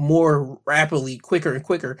more rapidly, quicker and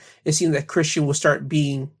quicker, it seemed that Christian would start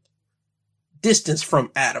being distanced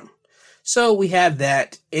from Adam. So we have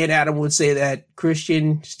that, and Adam would say that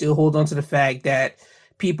Christian still holds on to the fact that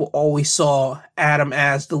people always saw Adam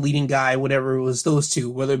as the leading guy, whatever it was those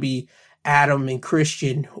two, whether it be Adam and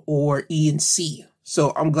Christian or E and C.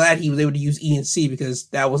 So I'm glad he was able to use E and C, because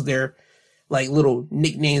that was their like little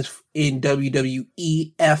nicknames in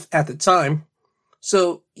WWEF at the time.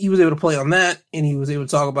 So he was able to play on that, and he was able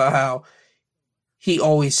to talk about how he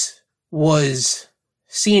always was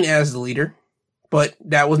seen as the leader, but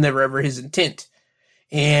that was never ever his intent.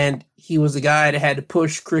 And he was the guy that had to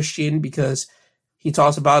push Christian because He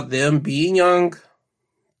talks about them being young,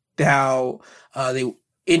 how they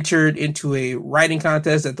entered into a writing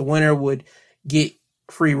contest that the winner would get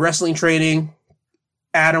free wrestling training.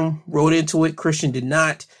 Adam wrote into it. Christian did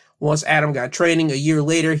not. Once Adam got training a year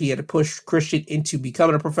later, he had to push Christian into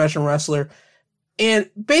becoming a professional wrestler. And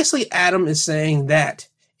basically, Adam is saying that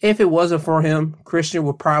if it wasn't for him, Christian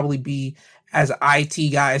would probably be as an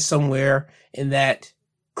IT guy somewhere, and that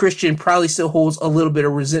Christian probably still holds a little bit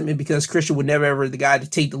of resentment because Christian would never ever be the guy to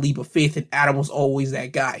take the leap of faith, and Adam was always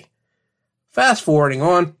that guy. Fast forwarding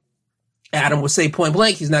on, Adam would say point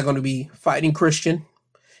blank he's not going to be fighting Christian.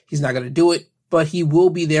 He's not going to do it, but he will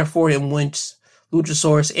be there for him once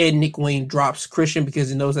Luchasaurus and Nick Wayne drops Christian because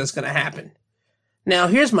he knows that's going to happen. Now,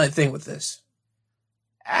 here's my thing with this.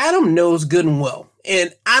 Adam knows good and well,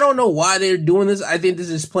 and I don't know why they're doing this. I think this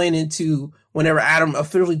is playing into whenever Adam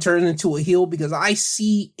officially turns into a heel, because I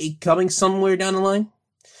see it coming somewhere down the line.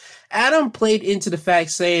 Adam played into the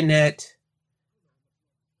fact saying that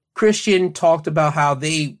Christian talked about how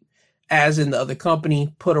they, as in the other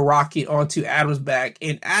company, put a rocket onto Adam's back,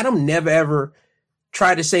 and Adam never ever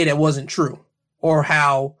tried to say that wasn't true, or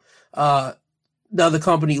how the other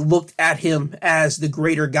company looked at him as the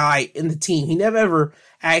greater guy in the team. He never ever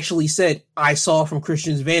actually said, I saw from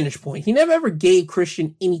Christian's vantage point. He never ever gave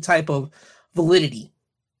Christian any type of validity,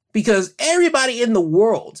 because everybody in the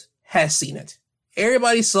world has seen it.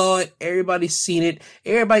 Everybody saw it. Everybody's seen it.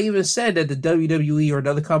 Everybody even said that the WWE or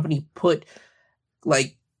another company put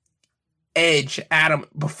like Edge, Adam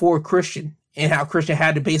before Christian, and how Christian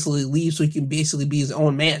had to basically leave so he can basically be his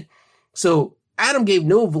own man. So Adam gave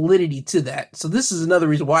no validity to that. So this is another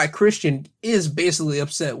reason why Christian is basically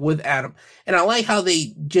upset with Adam. And I like how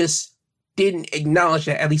they just didn't acknowledge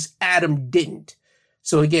that. At least Adam didn't.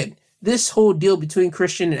 So again, this whole deal between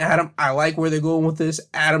Christian and Adam, I like where they're going with this.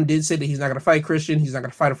 Adam did say that he's not going to fight Christian. He's not going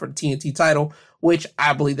to fight him for the TNT title, which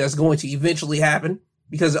I believe that's going to eventually happen,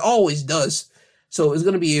 because it always does. So it's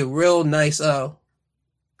going to be a real nice, I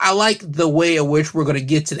like the way in which we're going to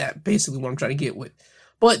get to that, basically what I'm trying to get with.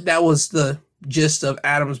 But that was the gist of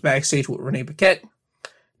Adam's backstage with Renee Paquette.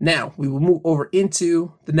 Now, we will move over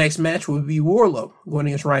into the next match, which would be Wardlow going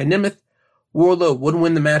against Ryan Nemeth. Wardlow would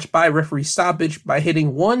win the match by referee stoppage by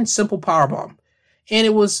hitting one simple powerbomb. And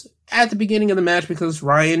it was at the beginning of the match because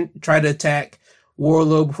Ryan tried to attack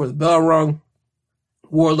Wardlow before the bell rung.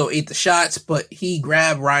 Wardlow ate the shots, but he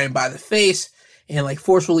grabbed Ryan by the face and like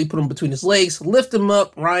forcefully put him between his legs, lift him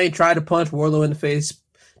up. Ryan tried to punch Wardlow in the face,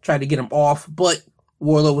 tried to get him off, but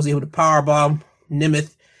Wardlow was able to powerbomb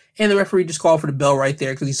Nemeth, and the referee just called for the bell right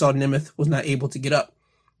there because he saw Nemeth was not able to get up.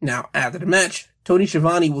 Now, after the match, Tony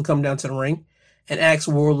Schiavone will come down to the ring and ask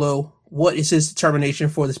Wardlow what is his determination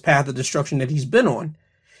for this path of destruction that he's been on.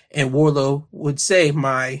 And Wardlow would say,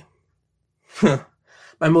 my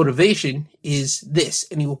motivation is this.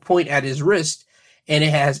 And he will point at his wrist, and it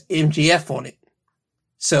has MJF on it.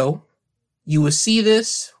 So you will see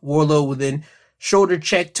this. Wardlow will then shoulder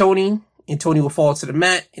check Tony, and Tony will fall to the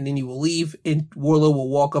mat, and then he will leave, and Wardlow will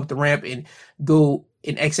walk up the ramp and go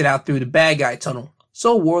and exit out through the bad guy tunnel.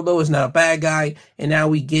 So Wardlow is not a bad guy, and now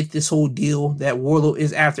we get this whole deal that Wardlow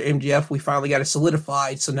is after MJF. We finally got it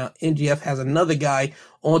solidified, so now MJF has another guy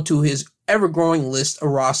onto his ever-growing list, a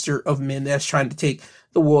roster of men that's trying to take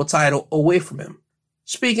the world title away from him.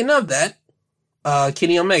 Speaking of that,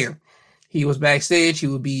 Kenny Omega. He was backstage. He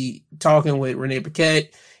would be talking with Renee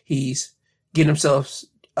Paquette. He's getting himself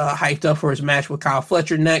hyped up for his match with Kyle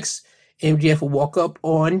Fletcher next. MJF will walk up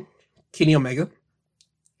on Kenny Omega,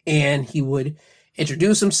 and he would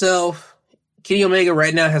introduce himself. Kenny Omega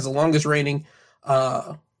right now has the longest reign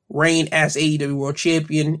as AEW World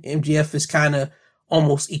Champion. MJF is kind of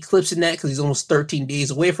almost eclipsing that because he's almost 13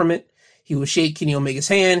 days away from it. He will shake Kenny Omega's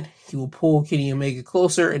hand. He will pull Kenny Omega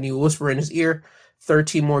closer, and he will whisper in his ear,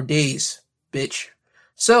 13 more days, bitch.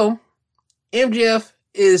 So, MJF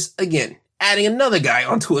is, again, adding another guy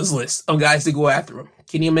onto his list of guys to go after him.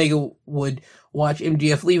 Kenny Omega would watch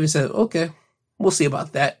MJF leave and say, okay, we'll see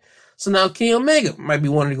about that. So now Kenny Omega might be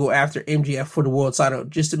wanting to go after MJF for the world title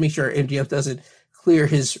just to make sure MJF doesn't clear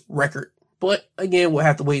his record. But again, we'll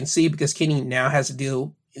have to wait and see because Kenny now has to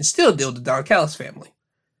deal with the Don Callis family.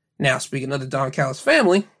 Now, speaking of the Don Callis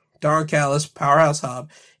family, Don Callis, Powerhouse Hobb,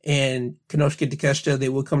 and Konosuke Takeshita, they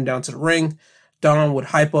would come down to the ring. Don would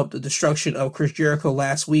hype up the destruction of Chris Jericho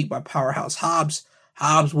last week by Powerhouse Hobbs.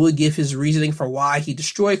 Hobbs would give his reasoning for why he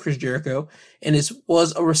destroyed Chris Jericho, and this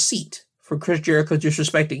was a receipt for Chris Jericho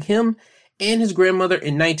disrespecting him and his grandmother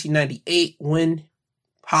in 1998 when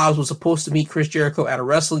Hobbs was supposed to meet Chris Jericho at a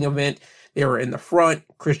wrestling event. They were in the front.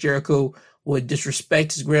 Chris Jericho would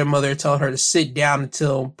disrespect his grandmother, telling her to sit down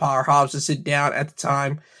until Power Hobbs to sit down at the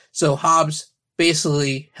time. So Hobbs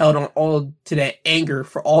basically held on all to that anger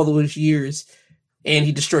for all those years, and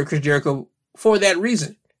he destroyed Chris Jericho for that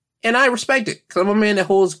reason. And I respect it, because I'm a man that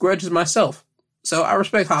holds grudges myself. So I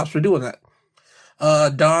respect Hobbs for doing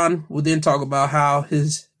that. Don will then talk about how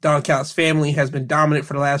Don Callis family has been dominant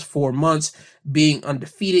for the last 4 months, being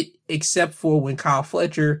undefeated, except for when Kyle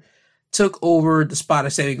Fletcher took over the spot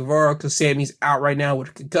of Sammy Guevara, because Sammy's out right now with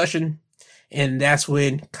a concussion. And that's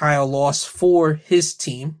when Kyle lost for his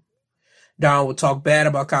team. Don would talk bad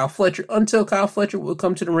about Kyle Fletcher until Kyle Fletcher would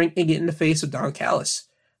come to the ring and get in the face of Don Callis.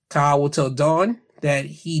 Kyle will tell Don that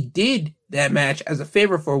he did that match as a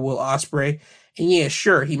favor for Will Ospreay. And yeah,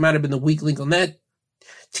 sure, he might have been the weak link on that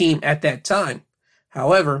team at that time.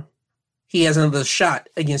 However, he has another shot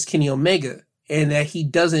against Kenny Omega, and that he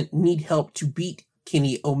doesn't need help to beat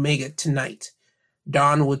Kenny Omega tonight.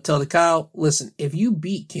 Don would tell the Kyle, listen, if you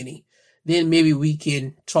beat Kenny, then maybe we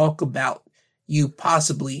can talk about you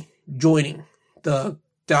possibly joining the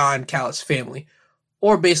Don Callis family.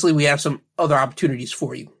 Or basically we have some other opportunities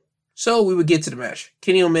for you. So we would get to the match.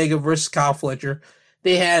 Kenny Omega versus Kyle Fletcher.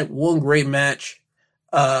 They had one great match.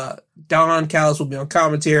 Don Callis would be on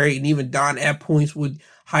commentary, and even Don at points would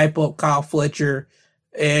hype up Kyle Fletcher.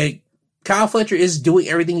 And Kyle Fletcher is doing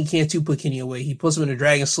everything he can to put Kenny away. He puts him in a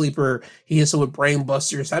Dragon Sleeper. He hits him with Brain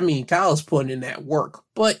Busters. I mean, Kyle is putting in that work.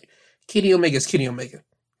 But Kenny Omega is Kenny Omega.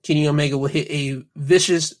 Kenny Omega will hit a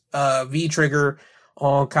vicious V-trigger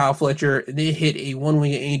on Kyle Fletcher, and then hit a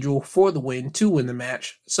one-winged angel for the win to win the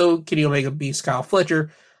match. So Kenny Omega beats Kyle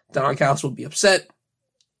Fletcher. Don Callis will be upset.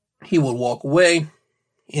 He would walk away,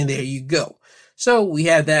 and there you go. So we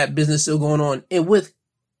have that business still going on. And with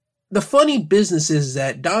the funny business is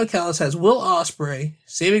that Don Callis has Will Ospreay,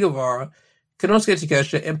 Sammy Guevara, Konosuke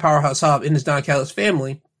Takeshita, and Powerhouse Hobbs in his Don Callis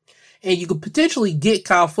family. And you could potentially get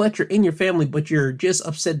Kyle Fletcher in your family, but you're just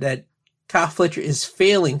upset that Kyle Fletcher is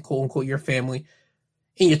failing, quote unquote, your family.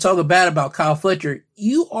 And you're talking bad about Kyle Fletcher.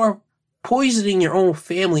 You are poisoning your own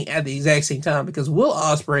family at the exact same time, because Will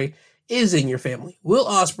Ospreay is in your family. Will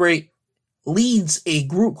Ospreay leads a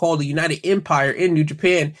group called the United Empire in New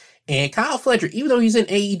Japan. And Kyle Fletcher, even though he's in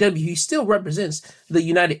AEW, he still represents the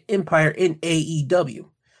United Empire in AEW.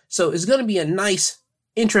 So it's going to be a nice,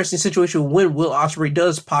 interesting situation when Will Ospreay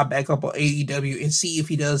does pop back up on AEW, and see if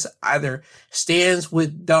he does either stands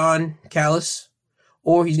with Don Callis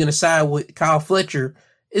or he's going to side with Kyle Fletcher.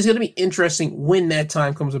 It's going to be interesting when that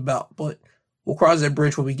time comes about, but we'll cross that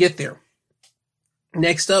bridge when we get there.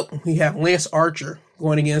 Next up, we have Lance Archer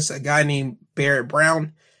going against a guy named Barrett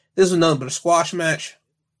Brown. This was nothing but a squash match.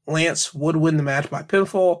 Lance would win the match by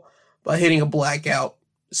pinfall by hitting a blackout.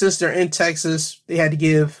 Since they're in Texas, they had to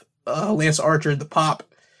give Lance Archer the pop,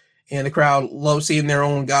 and the crowd loved seeing their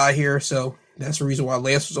own guy here, so that's the reason why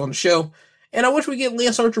Lance was on the show. And I wish we get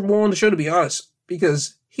Lance Archer more on the show, to be honest,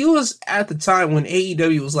 because he was at the time when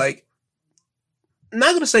AEW was like, I'm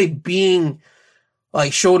not going to say being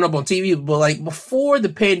like showing up on TV, but like before the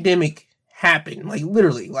pandemic happened, like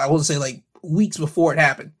literally, I would say like weeks before it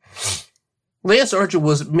happened, Lance Archer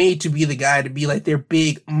was made to be the guy to be like their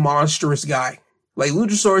big monstrous guy. Like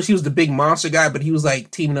Luchasaurus, he was the big monster guy, but he was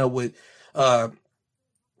like teaming up with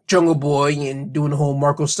Jungle Boy and doing the whole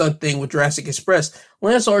Marco Stunt thing with Jurassic Express.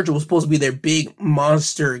 Lance Archer was supposed to be their big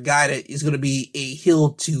monster guy that is going to be a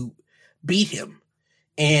heel to beat him.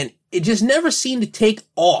 And it just never seemed to take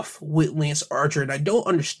off with Lance Archer, and I don't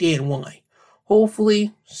understand why.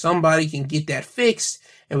 Hopefully, somebody can get that fixed,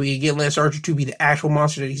 and we can get Lance Archer to be the actual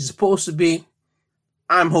monster that he's supposed to be.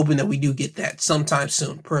 I'm hoping that we do get that sometime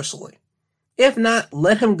soon, personally. If not,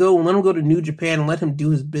 let him go to New Japan and let him do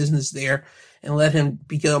his business there, and let him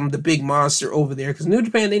become the big monster over there, because New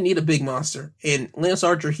Japan, they need a big monster. And Lance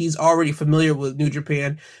Archer, he's already familiar with New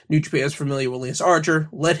Japan. New Japan's familiar with Lance Archer.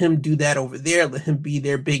 Let him do that over there. Let him be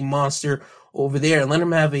their big monster over there, and let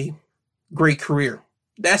him have a great career.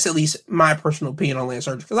 That's at least my personal opinion on Lance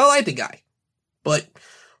Archer, because I like the guy. But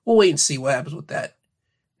we'll wait and see what happens with that.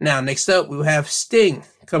 Now, next up, we will have Sting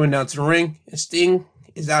coming down to the ring, and Sting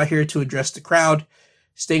is out here to address the crowd.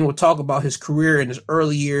 Sting will talk about his career in his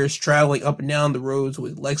early years, traveling up and down the roads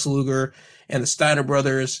with Lex Luger and the Steiner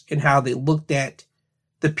brothers, and how they looked at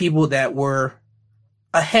the people that were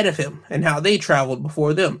ahead of him and how they traveled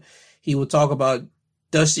before them. He will talk about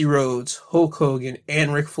Dusty Rhodes, Hulk Hogan,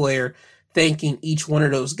 and Ric Flair, thanking each one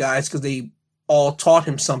of those guys because they all taught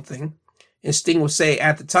him something. And Sting would say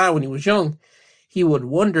at the time when he was young, he would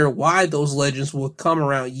wonder why those legends would come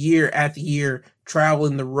around year after year,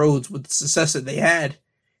 traveling the roads with the success that they had.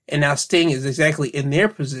 And now Sting is exactly in their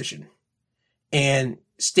position. And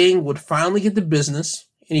Sting would finally get the business,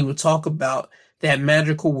 and he would talk about that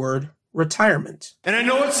magical word, retirement. And I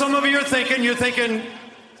know what some of you are thinking. You're thinking,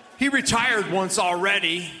 He retired once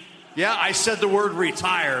already. Yeah, I said the word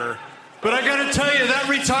retire. But I gotta tell you, that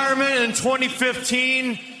retirement in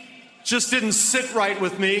 2015 just didn't sit right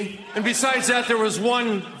with me. And besides that, there was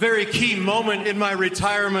one very key moment in my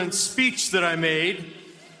retirement speech that I made.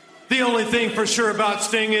 The only thing for sure about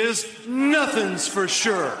Sting is nothing's for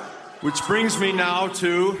sure. Which brings me now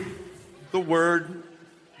to the word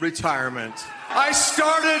retirement. I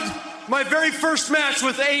started my very first match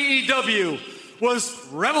with AEW was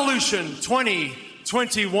Revolution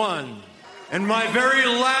 2021. And my very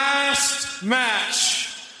last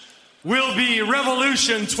match will be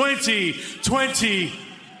Revolution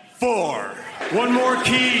 2024. One more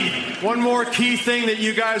key thing that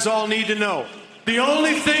you guys all need to know. The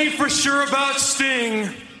only thing for sure about Sting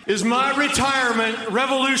is my retirement,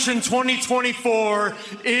 Revolution 2024,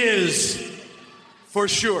 is for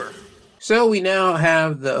sure. So we now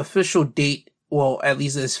have the official date, well, at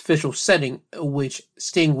least the official setting, which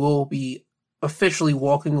Sting will be officially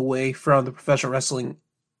walking away from the professional wrestling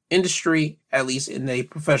industry, at least in a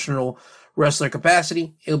professional wrestler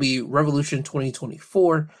capacity. It'll be Revolution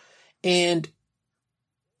 2024. And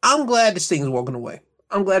I'm glad that Sting is walking away.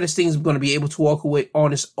 I'm glad that Sting's going to be able to walk away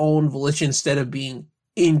on his own volition instead of being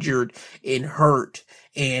injured and hurt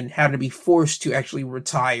and having to be forced to actually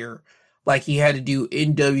retire like he had to do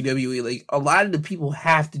in WWE. Like a lot of the people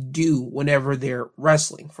have to do whenever they're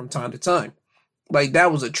wrestling from time to time. Like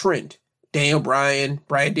that was a trend. Daniel Bryan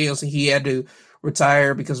Danielson, he had to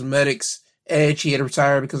retire because of medics. Edge, he had to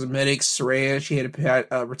retire because of medics. Saraya, she had to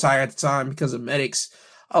retire at the time because of medics.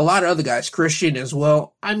 A lot of other guys, Christian as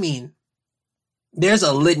well. I mean, there's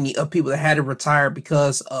a litany of people that had to retire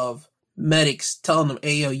because of medics telling them,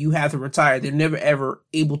 hey, yo, you have to retire. They're never ever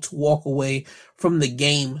able to walk away from the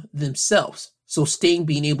game themselves. So Sting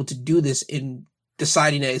being able to do this in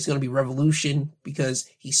deciding that it's going to be Revolution because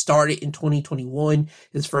he started in 2021,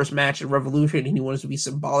 his first match at Revolution, and he wanted to be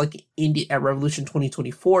symbolic and end it at Revolution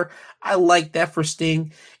 2024. I like that for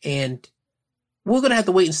Sting, and we're going to have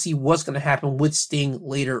to wait and see what's going to happen with Sting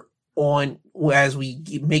later on as we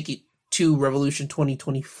make it to Revolution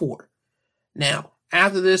 2024. Now,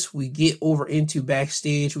 after this, we get over into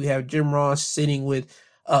backstage. We have Jim Ross sitting with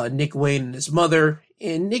Nick Wayne and his mother,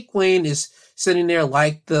 and Nick Wayne is sitting there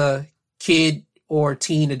like the kid or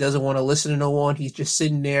teen that doesn't want to listen to no one. He's just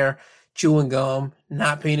sitting there chewing gum,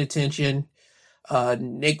 not paying attention.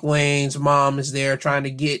 Nick Wayne's mom is there trying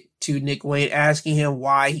to get to Nick Wayne, asking him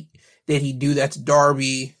why did he do that to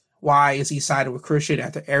Darby? Why is he sided with Christian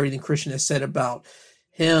after everything Christian has said about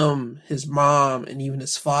him, his mom, and even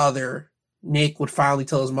his father? Nick would finally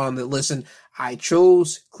tell his mom that, listen, I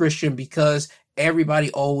chose Christian because everybody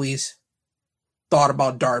always thought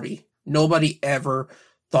about Darby. Nobody ever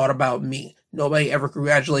thought about me. Nobody ever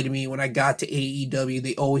congratulated me when I got to AEW.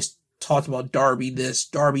 They always talked about Darby this,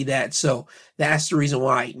 Darby that. So that's the reason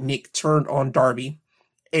why Nick turned on Darby.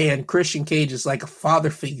 And Christian Cage is like a father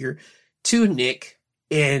figure to Nick.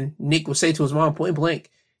 And Nick would say to his mom point blank,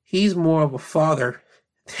 he's more of a father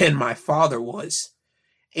than my father was.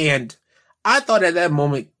 And I thought at that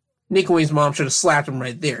moment, Nick Wayne's mom should have slapped him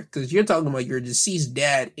right there, because you're talking about your deceased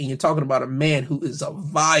dad, and you're talking about a man who is a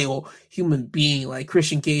vile human being, like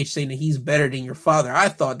Christian Cage saying that he's better than your father. I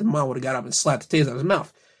thought the mom would have got up and slapped the taste out of his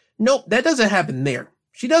mouth. Nope, that doesn't happen there.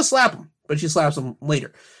 She does slap him, but she slaps him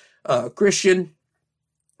later. Christian,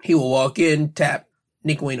 he will walk in, tap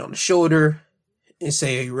Nick Wayne on the shoulder, and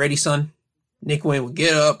say, are you ready, son? Nick Wayne would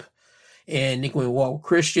get up, and Nick Wayne would walk with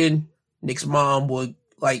Christian. Nick's mom would,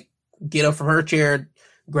 get up from her chair,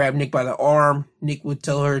 grab Nick by the arm. Nick would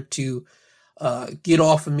tell her to get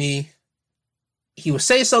off of me. He would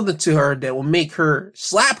say something to her that would make her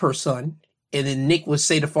slap her son. And then Nick would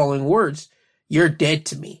say the following words, you're dead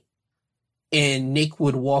to me. And Nick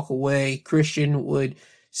would walk away. Christian would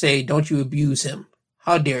say, don't you abuse him.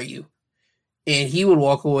 How dare you? And he would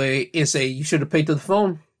walk away and say, you should have picked up the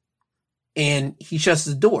phone. And he shuts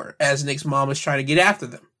the door as Nick's mom is trying to get after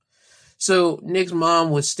them. So Nick's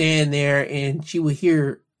mom would stand there and she would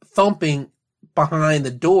hear thumping behind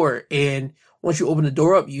the door. And once you open the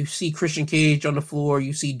door up, you see Christian Cage on the floor.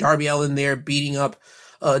 You see Darby Allin there beating up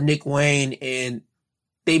Nick Wayne, and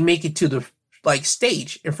they make it to the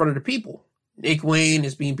stage in front of the people. Nick Wayne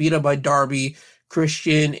is being beat up by Darby.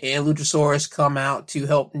 Christian and Luchasaurus come out to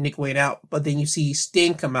help Nick Wayne out. But then you see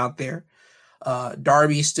Sting come out there.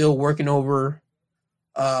 Darby's still working over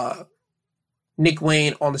Nick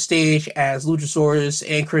Wayne on the stage as Luchasaurus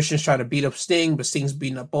and Christian's trying to beat up Sting, but Sting's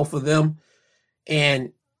beating up both of them.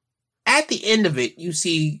 And at the end of it, you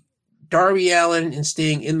see Darby Allin and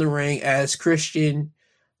Sting in the ring as Christian,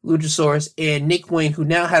 Luchasaurus, and Nick Wayne, who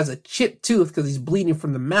now has a chipped tooth because he's bleeding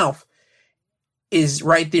from the mouth, is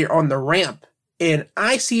right there on the ramp. And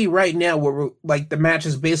I see right now where like the match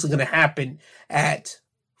is basically going to happen at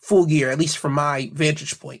Full Gear, at least from my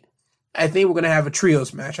vantage point. I think we're going to have a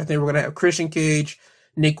trios match. I think we're going to have Christian Cage,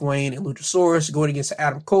 Nick Wayne, and Luchasaurus going against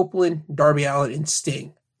Adam Copeland, Darby Allin, and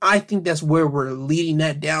Sting. I think that's where we're leading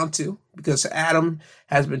that down to, because Adam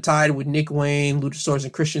has been tied with Nick Wayne, Luchasaurus,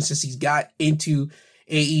 and Christian since he's got into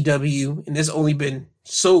AEW, and this only been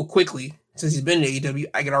so quickly since he's been in AEW.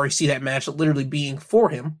 I can already see that match literally being for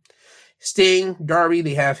him. Sting, Darby,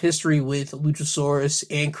 they have history with Luchasaurus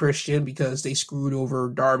and Christian because they screwed over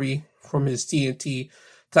Darby from his TNT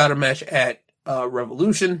title match at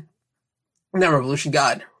WrestleDream.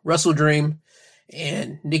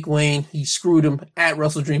 And Nick Wayne, he screwed him at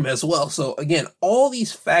WrestleDream as well. So again, all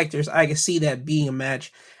these factors, I can see that being a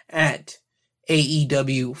match at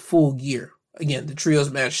AEW Full Gear. Again, the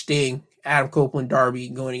trios match, Sting, Adam Copeland, Darby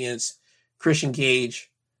going against Christian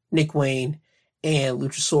Cage, Nick Wayne, and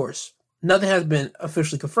Luchasaurus. Nothing has been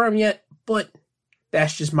officially confirmed yet, but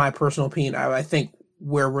that's just my personal opinion. I think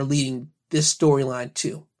where we're leading this storyline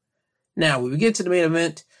to. Now, when we get to the main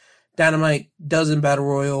event, Dynamite does in Battle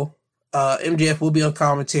Royal. MJF will be on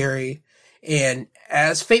commentary. And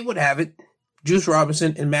as fate would have it, Juice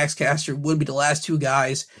Robinson and Max Caster would be the last two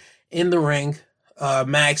guys in the ring.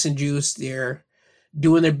 Max and Juice, they're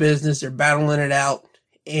doing their business. They're battling it out.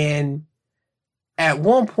 And at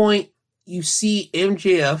one point, you see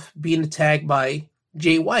MJF being attacked by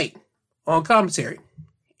Jay White on commentary.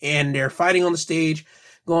 And they're fighting on the stage,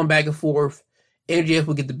 going back and forth. MJF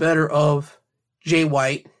will get the better of Jay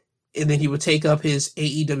White, and then he would take up his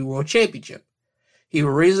AEW World Championship. He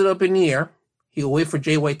would raise it up in the air. He would wait for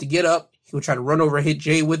Jay White to get up. He would try to run over and hit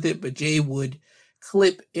Jay with it, but Jay would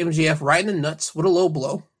clip MJF right in the nuts with a low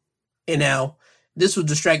blow. And now, this would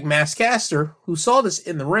distract Max Caster, who saw this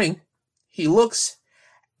in the ring. He looks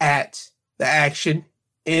at the action,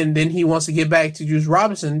 and then he wants to get back to Juice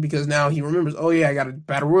Robinson because now he remembers, oh yeah, I got a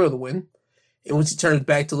Battle Royal to win. And once he turns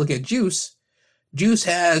back to look at Juice, Juice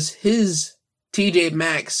has his TJ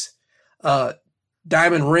Maxx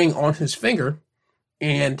diamond ring on his finger,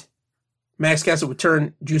 and Max Caster would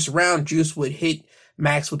turn Juice around. Juice would hit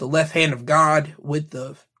Max with the left hand of God with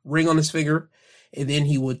the ring on his finger, and then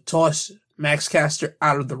he would toss Max Caster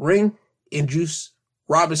out of the ring, and Juice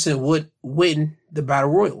Robinson would win the Battle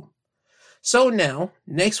Royal. So now,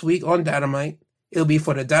 next week on Dynamite, it'll be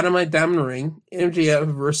for the Dynamite Diamond Ring,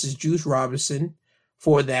 MJF versus Juice Robinson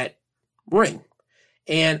for that ring.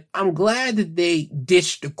 And I'm glad that they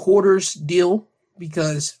ditched the quarters deal,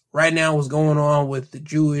 because right now what's going on with the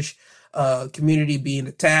Jewish community being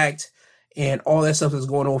attacked and all that stuff that's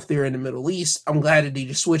going on there in the Middle East. I'm glad that they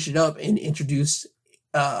just switched it up and introduced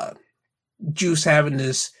Juice having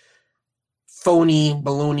this phony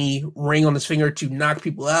baloney ring on his finger to knock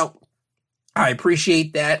people out. I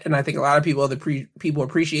appreciate that, and I think a lot of people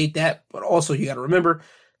appreciate that, but also you got to remember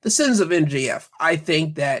the sins of MJF. I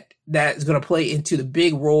think that is going to play into the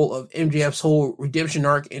big role of MJF's whole redemption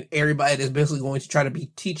arc, and everybody that's basically going to try to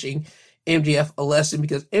be teaching MJF a lesson,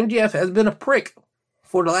 because MJF has been a prick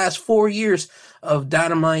for the last 4 years of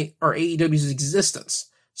Dynamite or AEW's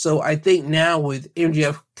existence. So I think now with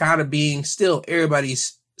MJF kind of being still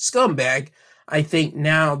everybody's scumbag, I think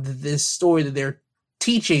now that this story that they're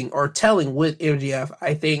teaching or telling with MJF,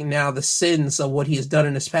 I think now the sins of what he has done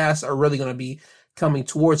in his past are really going to be coming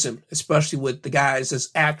towards him, especially with the guys that's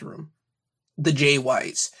after him. The Jay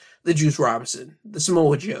Whites, the Juice Robinson, the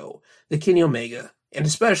Samoa Joe, the Kenny Omega, and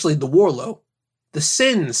especially the Wardlow. The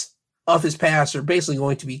sins of his past are basically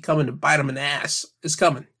going to be coming to bite him in the ass. It's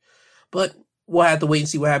coming. But we'll have to wait and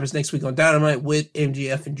see what happens next week on Dynamite with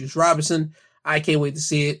MJF and Juice Robinson. I can't wait to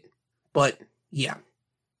see it. But yeah.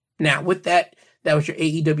 Now with that, that was your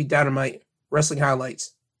AEW Dynamite wrestling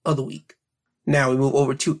highlights of the week. Now we move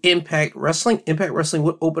over to Impact Wrestling. Impact Wrestling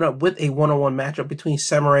would open up with a one-on-one matchup between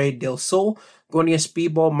Samurai Del Sol going against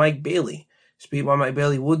Speedball Mike Bailey. Speedball Mike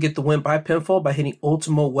Bailey would get the win by pinfall by hitting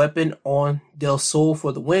Ultimo Weapon on Del Sol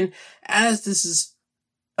for the win, as this is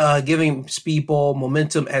giving Speedball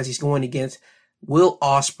momentum as he's going against Will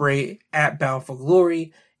Ospreay at Bound for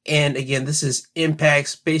Glory. And again, this is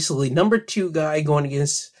Impact's basically number 2 guy going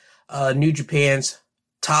against New Japan's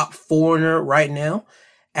top foreigner right now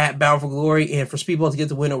at Bound for Glory. And for Speedball to get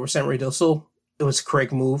the win over Samurai Del Sol, it was a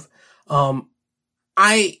correct move.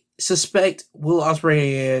 I suspect Will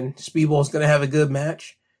Ospreay and Speedball is going to have a good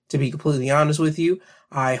match, to be completely honest with you.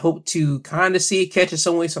 I hope to kind of see it catch it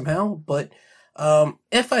some way somehow, but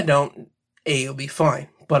if I don't, it'll be fine.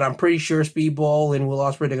 But I'm pretty sure Speedball and Will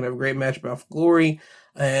Ospreay are going to have a great match about Glory,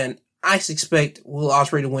 and I expect Will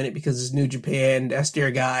Ospreay to win it because it's New Japan. That's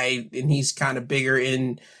their guy, and he's kind of bigger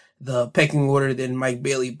in the pecking order than Mike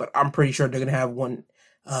Bailey, but I'm pretty sure they're going to have one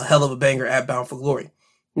hell of a banger at Bound for Glory.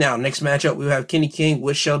 Now, next matchup, we have Kenny King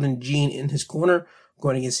with Sheldon Jean in his corner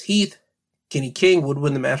going against Heath. Kenny King would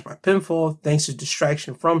win the match by pinfall thanks to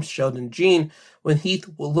distraction from Sheldon Jean when Heath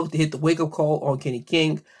would look to hit the wake-up call on Kenny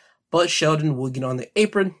King, but Sheldon would get on the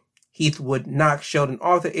apron. Heath would knock Sheldon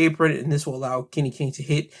off the apron, and this will allow Kenny King to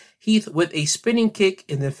hit Heath with a spinning kick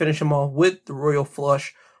and then finish him off with the Royal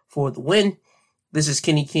Flush for the win. This is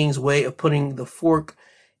Kenny King's way of putting the fork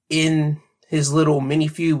in his little mini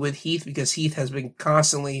feud with Heath, because Heath has been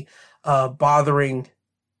constantly bothering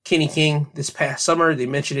Kenny King this past summer. They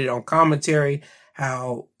mentioned it on commentary,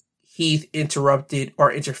 how Heath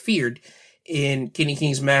interfered in Kenny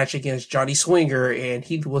King's match against Johnny Swinger, and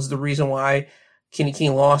Heath was the reason why Kenny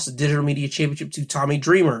King lost the Digital Media Championship to Tommy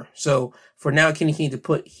Dreamer. So for now, Kenny King to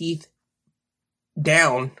put Heath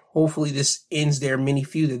down, hopefully this ends their mini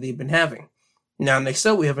feud that they've been having. Now, next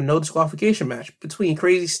up, we have a no disqualification match between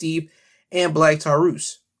Crazy Steve and Black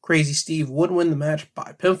Taurus. Crazy Steve would win the match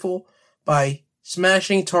by pinfall by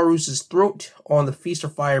smashing Taurus's throat on the Feast or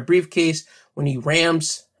Fire briefcase when he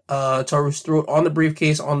rams Taurus' throat on the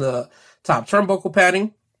briefcase on the top turnbuckle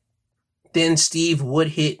padding. Then Steve would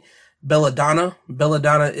hit Belladonna.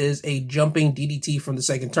 Belladonna is a jumping DDT from the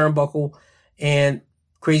second turnbuckle, and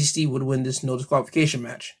Crazy Steve would win this no disqualification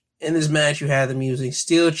match. In this match, you had them using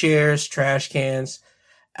steel chairs, trash cans,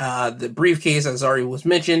 the briefcase, as already was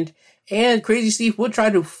mentioned, and Crazy Steve would try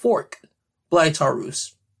to fork Black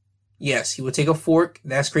Taurus. Yes, he would take a fork.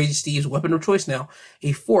 That's Crazy Steve's weapon of choice now.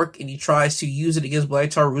 A fork, and he tries to use it against Black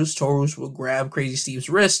Taurus. Taurus will grab Crazy Steve's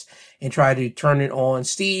wrist and try to turn it on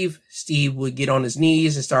Steve. Steve would get on his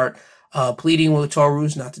knees and start pleading with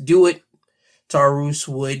Taurus not to do it. Taurus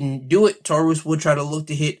wouldn't do it. Taurus would try to look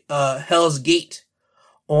to hit Hell's Gate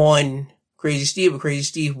on Crazy Steve, but Crazy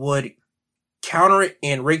Steve would counter it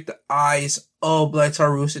and rake the eyes of Black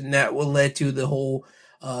Taurus, and that would lead to the whole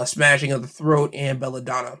smashing of the throat and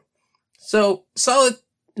Belladonna. So, solid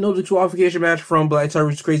no disqualification match from Black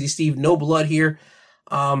Taurus, Crazy Steve. No blood here,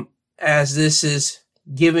 as this is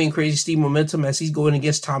giving Crazy Steve momentum as he's going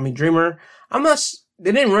against Tommy Dreamer.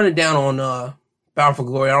 They didn't run it down on Bound for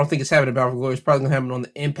Glory. I don't think it's happening at Bound for Glory. It's probably going to happen on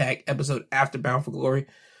the Impact episode after Bound for Glory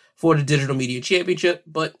for the Digital Media Championship,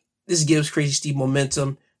 but this gives Crazy Steve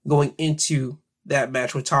momentum going into that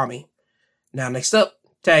match with Tommy. Now, next up,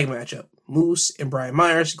 tag matchup. Moose and Brian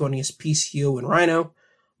Myers going against PCO and Rhino.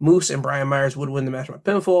 Moose and Brian Myers would win the match by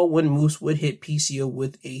pinfall when Moose would hit PCO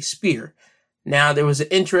with a spear. Now, there was an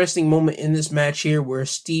interesting moment in this match here where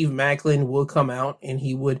Steve Macklin would come out and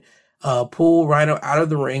he would pull Rhino out of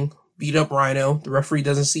the ring, beat up Rhino. The referee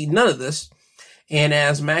doesn't see none of this. And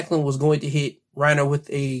as Macklin was going to hit Rhino with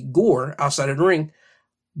a gore outside of the ring,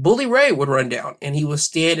 Bully Ray would run down and he would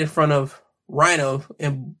stand in front of Rhino,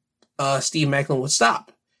 and Steve Macklin would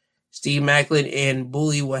stop. Steve Macklin and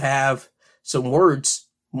Bully would have some words,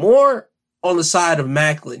 more on the side of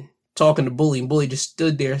Macklin talking to Bully, and Bully just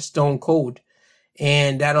stood there stone cold.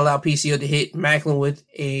 And that allowed PCO to hit Macklin with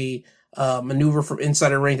a maneuver from inside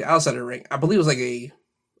the ring to outside the ring. I believe it was like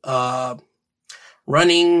a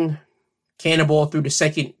running cannonball through the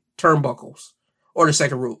second turnbuckles or the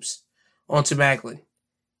second ropes onto Macklin.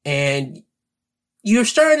 And you're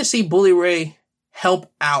starting to see Bully Ray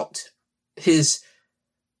help out his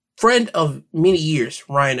friend of many years,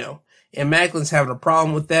 Rhino. And Macklin's having a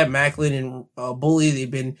problem with that. Macklin and Bully, they've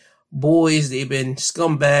been boys, they've been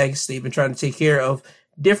scumbags, they've been trying to take care of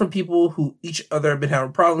different people who each other have been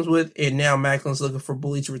having problems with. And now Macklin's looking for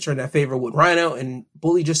Bully to return that favor with Rhino, and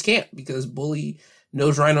Bully just can't, because Bully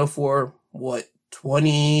knows Rhino for,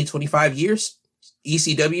 20, 25 years?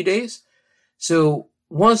 ECW days? So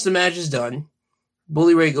once the match is done,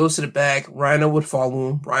 Bully Ray goes to the back, Rhino would follow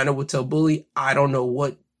him, Rhino would tell Bully, I don't know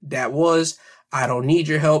what that was, I don't need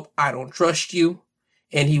your help, I don't trust you,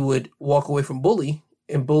 and he would walk away from Bully,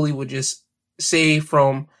 and Bully would just say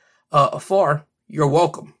from afar, you're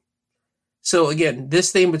welcome. So again,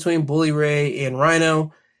 this thing between Bully Ray and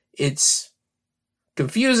Rhino, it's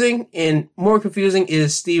confusing, and more confusing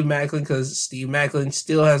is Steve Macklin, because Steve Macklin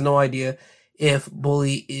still has no idea if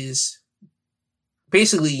Bully is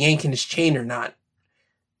basically yanking his chain or not.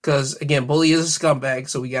 Because again, Bully is a scumbag,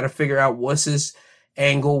 so we got to figure out what's his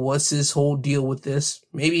angle, what's his whole deal with this.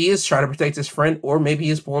 Maybe he is trying to protect his friend, or maybe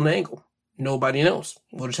he is pulling an angle. Nobody knows.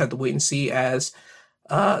 We'll just have to wait and see as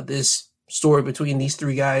this story between these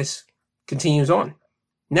three guys continues on.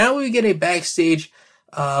 Now we get a backstage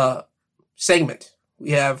segment.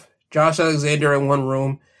 We have Josh Alexander in one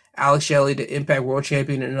room, Alex Shelley, the Impact World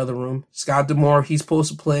Champion, in another room. Scott D'Amore, he's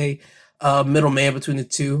supposed to play middleman between the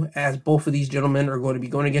two, as both of these gentlemen are going to be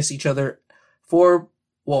going against each other for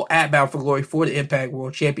at Bound for Glory for the Impact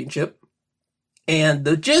World Championship. And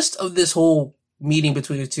the gist of this whole meeting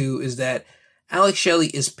between the two is that Alex Shelley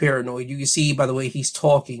is paranoid. You can see by the way he's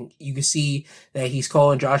talking. You can see that he's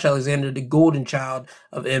calling Josh Alexander the golden child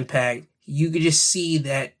of Impact. You can just see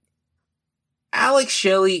that Alex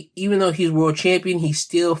Shelley, even though he's world champion, he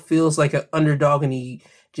still feels like an underdog, and he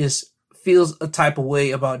just feels a type of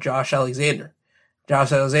way about Josh Alexander.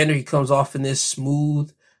 Josh Alexander, he comes off in this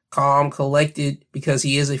smooth, calm, collected, because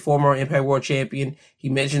he is a former Impact World Champion. He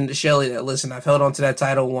mentioned to Shelley that, listen, I've held on to that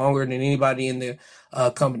title longer than anybody in the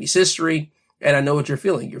company's history, and I know what you're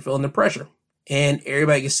feeling. You're feeling the pressure, and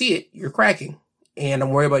everybody can see it. You're cracking, and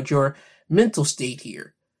I'm worried about your mental state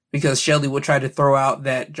here, because Shelley would try to throw out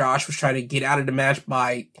that Josh was trying to get out of the match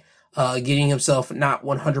by getting himself not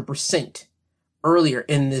 100% earlier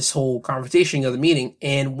in this whole conversation of the meeting.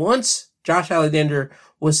 And once Josh Alexander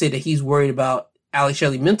would say that he's worried about Alex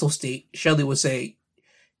Shelley's mental state, Shelley would say,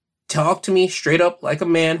 talk to me straight up like a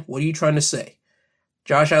man. What are you trying to say?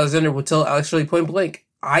 Josh Alexander would tell Alex Shelley point blank,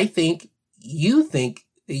 I think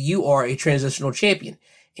that you are a transitional champion.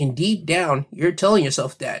 And deep down, you're telling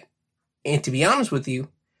yourself that. And to be honest with you,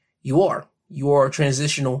 you are a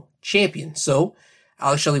transitional champion. So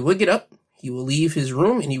Alex Shelley would get up, he would leave his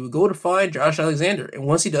room, and he would go to find Josh Alexander. And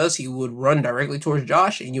once he does, he would run directly towards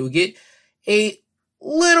Josh, and you would get a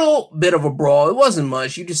little bit of a brawl. It wasn't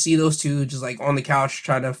much. You just see those two just like on the couch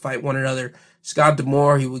trying to fight one another. Scott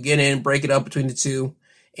D'Amore, he would get in, break it up between the two,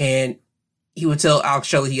 and he would tell Alex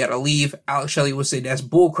Shelley he got to leave. Alex Shelley would say, that's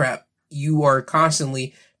bullcrap. You are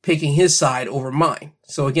constantly picking his side over mine.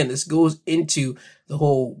 So again, this goes into the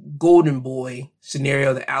whole golden boy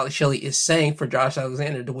scenario that Alex Shelley is saying for Josh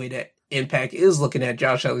Alexander, the way that Impact is looking at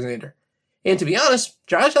Josh Alexander. And to be honest,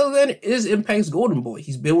 Josh Alexander is Impact's golden boy.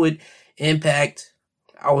 He's been with Impact,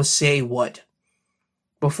 I would say,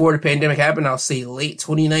 before the pandemic happened, I'll say late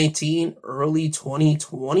 2019, early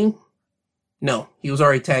 2020. No, he was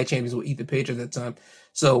already tag champions with Ethan Page at that time.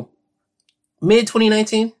 So mid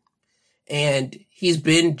 2019. And he's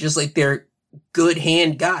been just like their good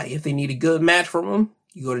hand guy. If they need a good match from him,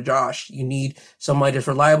 you go to Josh. You need somebody that's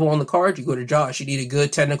reliable on the card, you go to Josh. You need a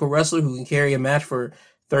good technical wrestler who can carry a match for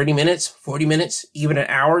 30 minutes, 40 minutes, even an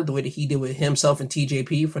hour, the way that he did with himself and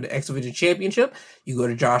TJP for the X Division Championship, you go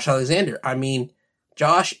to Josh Alexander. I mean,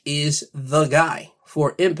 Josh is the guy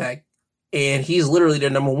for Impact, and he's literally their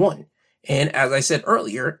number one. And as I said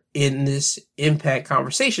earlier in this Impact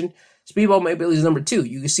conversation, Speedball Mike Bailey's number two.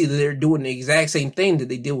 You can see that they're doing the exact same thing that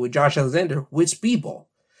they did with Josh Alexander with Speedball.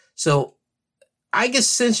 So I guess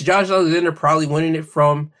since Josh Alexander probably winning it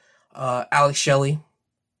from Alex Shelley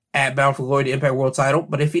at Bound for Glory, the Impact World title,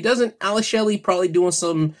 but if he doesn't, Alex Shelley probably doing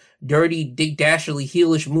some dirty Dick Dashley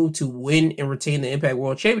heelish move to win and retain the Impact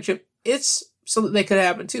World Championship. It's something that could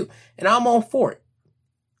happen too, and I'm all for it.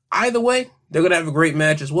 Either way, they're gonna have a great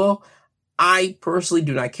match as well. I personally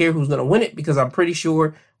do not care who's gonna win it, because I'm pretty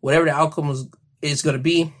sure whatever the outcome is going to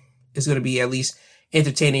be, is going to be at least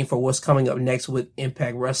entertaining for what's coming up next with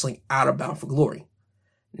Impact Wrestling out of Bound for Glory.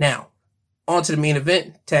 Now, on to the main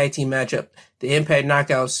event, tag team matchup. The Impact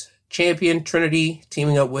Knockouts champion, Trinity,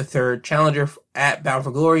 teaming up with her challenger at Bound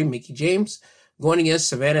for Glory, Mickie James, going against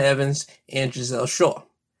Savannah Evans and Giselle Shaw.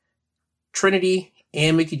 Trinity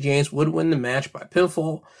and Mickie James would win the match by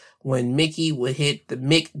pinfall when Mickie would hit the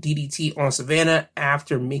Mick DDT on Savannah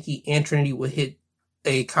after Mickie and Trinity would hit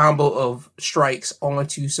a combo of strikes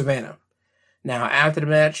onto Savannah. Now, after the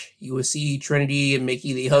match, you will see Trinity and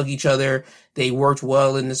Mickie, they hug each other. They worked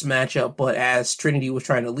well in this matchup, but as Trinity was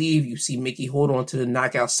trying to leave, you see Mickie hold on to the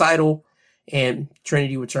knockout sidle, and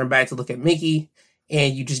Trinity would turn back to look at Mickie,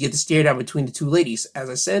 and you just get the stare down between the two ladies. As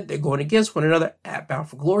I said, they're going against one another at Bound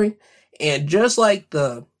for Glory, and just like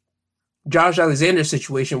the Josh Alexander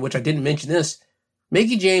situation, which I didn't mention this,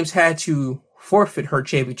 Mickie James had to forfeit her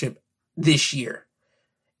championship this year.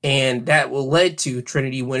 And that will lead to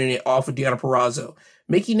Trinity winning it off of Deonna Purrazzo.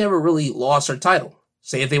 Mickie never really lost her title.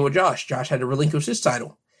 Same thing with Josh. Josh had to relinquish his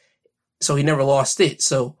title, so he never lost it.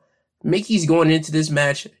 So Mickie's going into this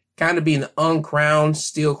match kind of being the uncrowned,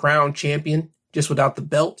 steel crowned champion, just without the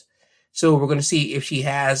belt. So we're going to see if she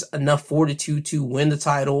has enough fortitude to win the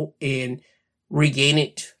title and regain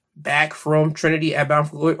it back from Trinity at Bound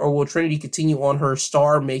for Glory, or will Trinity continue on her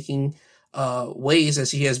star-making ways as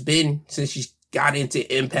she has been since she's got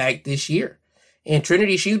into Impact this year. And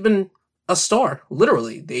Trinity, she's been a star,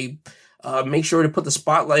 literally. They make sure to put the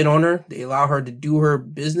spotlight on her. They allow her to do her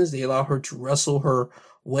business. They allow her to wrestle her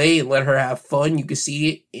way and let her have fun. You can see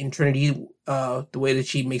it in Trinity, the way that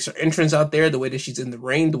she makes her entrance out there, the way that she's in the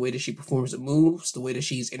ring, the way that she performs the moves, the way that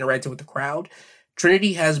she's interacting with the crowd.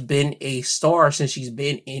 Trinity has been a star since she's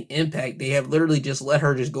been in Impact. They have literally just let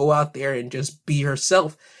her just go out there and just be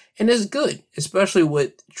herself. And it's good, especially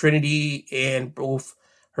with Trinity and both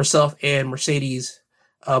herself and Mercedes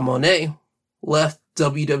Moné left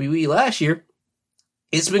WWE last year.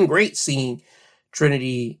 It's been great seeing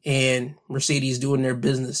Trinity and Mercedes doing their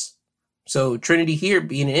business. So Trinity here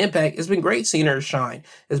being an Impact, it's been great seeing her shine.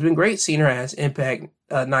 It's been great seeing her as Impact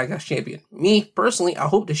Knockouts champion. Me, personally, I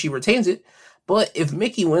hope that she retains it. But if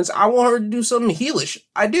Mickie wins, I want her to do something heelish.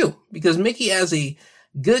 I do. Because Mickie as a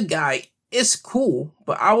good guy is cool.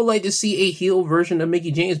 But I would like to see a heel version of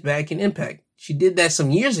Mickie James back in Impact. She did that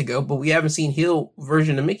some years ago, but we haven't seen heel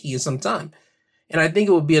version of Mickie in some time. And I think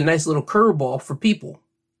it would be a nice little curveball for people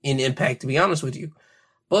in Impact, to be honest with you.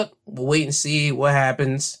 But we'll wait and see what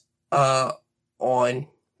happens on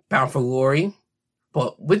Bound for Glory.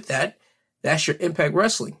 But with that, that's your Impact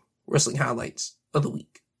Wrestling highlights of the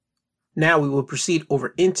week. Now we will proceed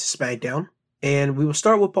over into SmackDown, and we will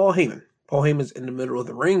start with Paul Heyman. Paul Heyman's in the middle of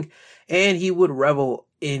the ring, and he would revel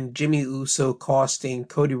in Jimmy Uso costing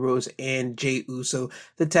Cody Rhodes and Jey Uso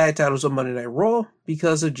the tag titles on Monday Night Raw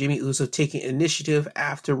because of Jimmy Uso taking initiative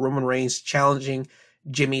after Roman Reigns challenging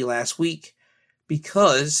Jimmy last week,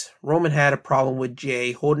 because Roman had a problem with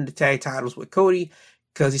Jey holding the tag titles with Cody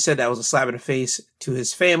because he said that was a slap in the face to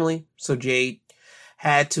his family. So Jey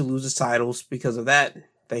had to lose his titles because of that,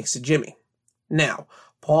 thanks to Jimmy. Now,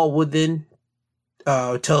 Paul would then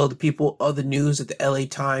tell the people of the news that the LA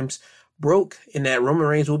Times broke, and that Roman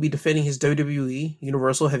Reigns will be defending his WWE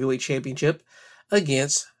Universal Heavyweight Championship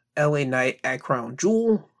against LA Knight at Crown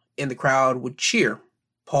Jewel, and the crowd would cheer.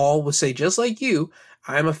 Paul would say, just like you,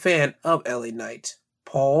 I am a fan of LA Knight.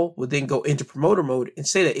 Paul would then go into promoter mode and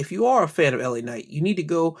say that if you are a fan of LA Knight, you need to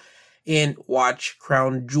go and watch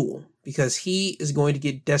Crown Jewel, because he is going to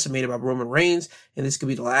get decimated by Roman Reigns, and this could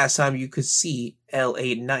be the last time you could see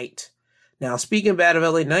LA Knight. Now, speaking bad of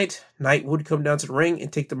LA Knight, Knight would come down to the ring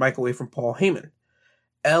and take the mic away from Paul Heyman.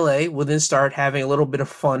 LA would then start having a little bit of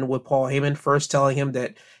fun with Paul Heyman, first telling him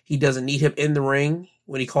that he doesn't need him in the ring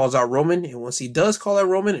when he calls out Roman, and once he does call out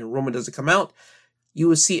Roman and Roman doesn't come out, you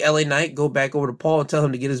would see LA Knight go back over to Paul and tell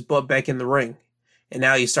him to get his butt back in the ring. And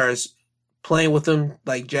now he starts playing with him,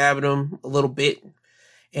 like jabbing him a little bit,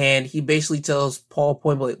 and he basically tells Paul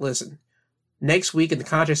point blank, listen, next week in the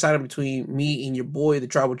contract signing between me and your boy, the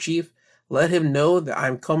Tribal Chief, let him know that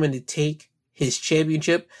I'm coming to take his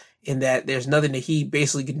championship and that there's nothing that he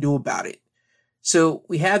basically can do about it. So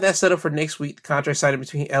we have that set up for next week, the contract signing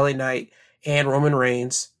between LA Knight and Roman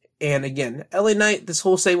Reigns. And again, LA Knight, this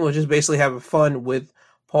whole segment was just basically having fun with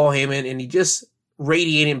Paul Heyman, and he just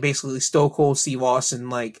radiating basically Stone Cold Steve Austin,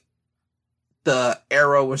 like the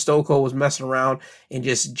era where Stone Cold was messing around and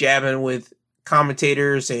just jabbing with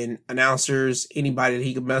commentators and announcers, anybody that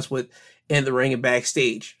he could mess with in the ring and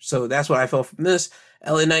backstage. So that's what I felt from this.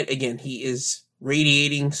 LA Knight, again, he is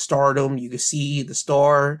radiating stardom. You can see the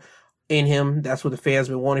star in him. That's what the fans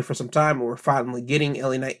been wanting for some time, and we're finally getting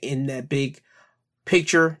LA Knight in that big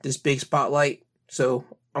picture, this big spotlight. So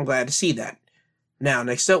I'm glad to see that. Now,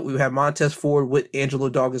 next up, we have Montez Ford with Angelo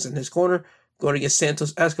Dawkins in his corner, going against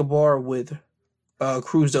Santos Escobar with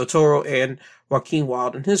Cruz del Toro and Joaquin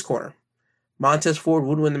Wilde in his corner. Montez Ford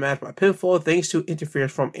would win the match by pinfall thanks to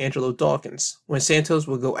interference from Angelo Dawkins. When Santos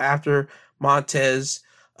would go after Montez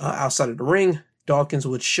outside of the ring, Dawkins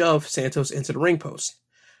would shove Santos into the ring post.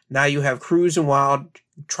 Now you have Cruz and Wilde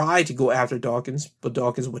try to go after Dawkins, but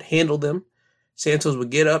Dawkins would handle them. Santos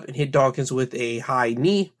would get up and hit Dawkins with a high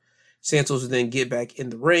knee. Santos would then get back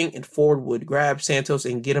in the ring, and Ford would grab Santos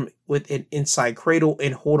and get him with an inside cradle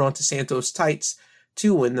and hold on to Santos' tights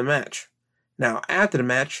to win the match. Now, after the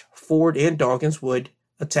match, Ford and Dawkins would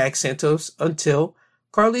attack Santos until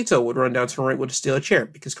Carlito would run down to the ring with a steel chair,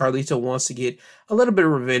 because Carlito wants to get a little bit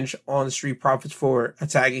of revenge on the Street Profits for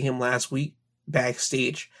attacking him last week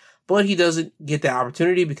backstage. But he doesn't get the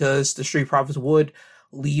opportunity because the Street Profits would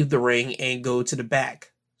leave the ring and go to the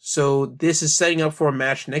back. So this is setting up for a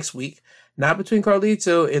match next week, not between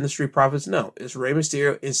Carlito and the Street Profits. No, it's Rey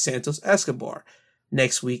Mysterio and Santos Escobar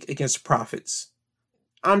next week against the Profits.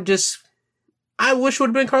 I wish it would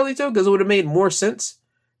have been Carlito, because it would have made more sense,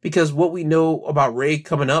 because what we know about Rey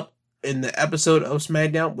coming up in the episode of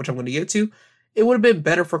SmackDown, which I'm going to get to, it would have been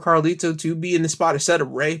better for Carlito to be in the spot instead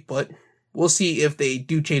of Rey, but we'll see if they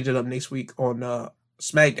do change it up next week on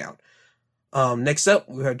SmackDown. Next up,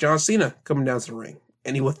 we have John Cena coming down to the ring,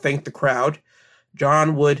 and he would thank the crowd.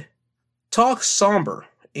 John would talk somber,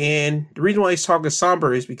 and the reason why he's talking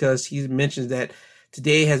somber is because he mentions that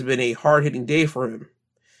today has been a hard-hitting day for him,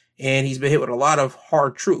 and he's been hit with a lot of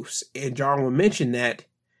hard truths. And John would mention that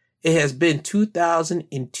it has been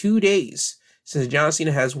 2,002 days since John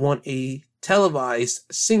Cena has won a televised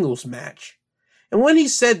singles match. And when he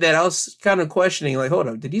said that, I was kind of questioning, like, hold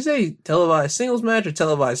up, did he say televised singles match or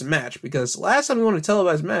televised match? Because last time he won a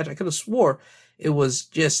televised match, I could have swore it was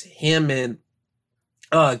just him and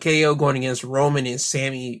KO going against Roman and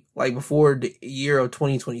Sammy, like before the year of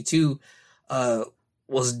 2022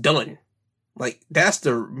 was done. Like, that's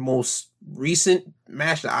the most recent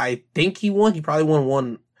match that I think he won. He probably won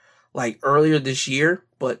one like earlier this year,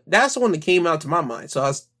 but that's the one that came out to my mind. So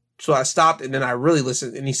I stopped and then I really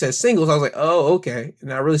listened, and he said singles. I was like, oh, okay.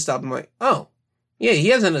 And I really stopped. I'm like, oh, yeah, he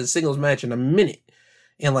hasn't had a singles match in a minute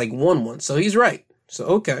and like won one. So he's right. So,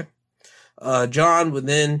 okay. John would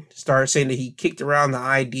then start saying that he kicked around the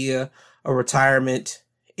idea of retirement,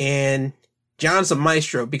 and John's a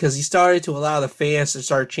maestro because he started to allow the fans to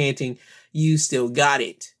start chanting, "You still got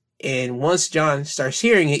it." And once John starts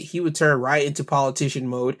hearing it, he would turn right into politician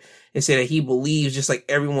mode and say that he believes, just like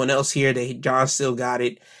everyone else here, that John still got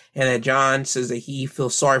it. And that John says that he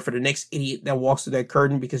feels sorry for the next idiot that walks through that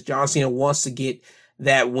curtain because John Cena wants to get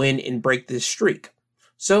that win and break this streak.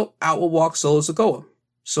 So out will walk Solo Sikoa.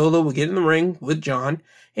 Solo will get in the ring with John,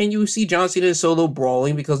 and you will see John Cena and Solo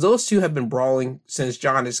brawling because those two have been brawling since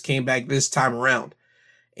John has came back this time around.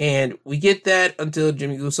 And we get that until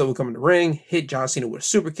Jimmy Uso will come in the ring, hit John Cena with a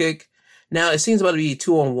super kick. Now it seems about to be a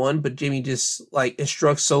 2-on-1, but Jimmy just like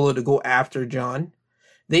instructs Solo to go after John.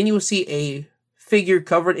 Then you will see a figure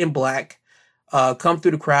covered in black come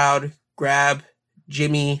through the crowd, grab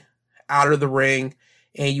Jimmy out of the ring,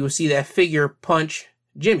 and you will see that figure punch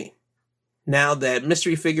Jimmy. Now that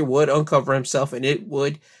mystery figure would uncover himself, and it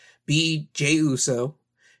would be Jey Uso.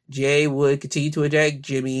 Jey would continue to attack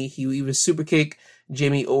Jimmy. He would even super kick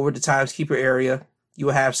Jimmy over the timekeeper area. You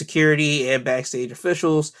will have security and backstage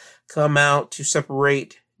officials come out to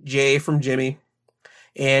separate Jey from Jimmy.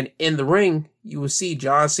 And in the ring, you will see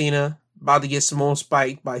John Cena about to get Samoan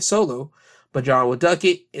spiked by Solo, but John will duck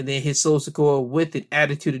it and then hit Solo Sikoa with an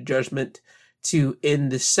attitude of judgment to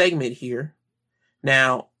end this segment here.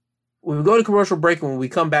 Now, when we go to commercial break, and when we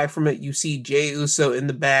come back from it, you see Jey Uso in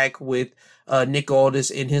the back with Nick Aldis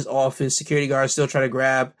in his office. Security guards still trying to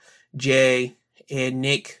grab Jey, and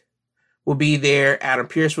Nick will be there. Adam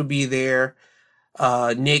Pearce would be there.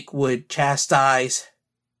 Nick would chastise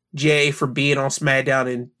Jey for being on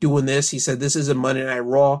SmackDown and doing this. He said, "This isn't Monday Night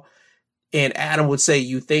Raw." And Adam would say,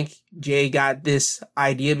 "You think Jey got this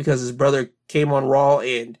idea because his brother came on Raw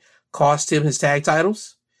and cost him his tag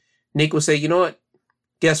titles?" Nick would say, "You know what?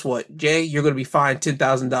 Guess what, Jey, you're going to be fined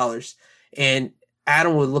 $10,000. And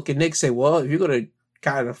Adam would look at Nick and say, "Well, if you're going to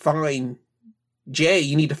kind of fine Jey,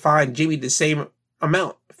 you need to fine Jimmy the same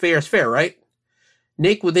amount. Fair is fair, right?"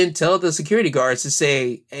 Nick would then tell the security guards to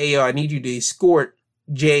say, "Hey, I need you to escort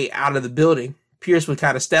Jey out of the building." Pierce would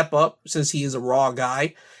kind of step up since he is a Raw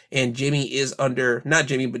guy, and Jimmy is under, not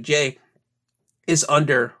Jimmy, but Jey is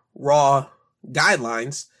under Raw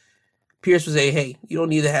guidelines. Pierce would say, "Hey, you don't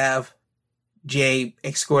need to have Jey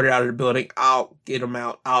escorted out of the building. I'll get him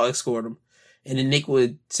out. I'll escort him." And then Nick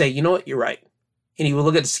would say, "You know what? You're right." And he would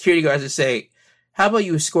look at the security guards and say, "How about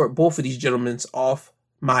you escort both of these gentlemen off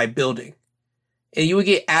my building?" And you would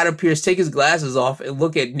get Adam Pearce take his glasses off and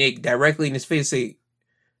look at Nick directly in his face and say,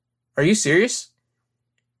 "Are you serious?"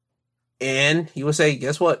 And he would say,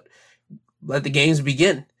 "Guess what? Let the games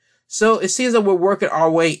begin." So it seems that we're working our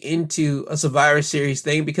way into a Survivor Series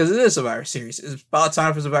thing because it is a Survivor Series. It's about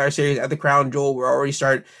time for Survivor Series. At the Crown Jewel, we're already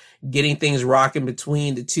starting getting things rocking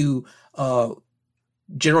between the two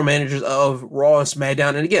general managers of Raw and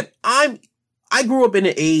SmackDown. And again, I grew up in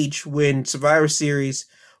an age when Survivor Series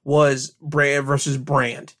was brand versus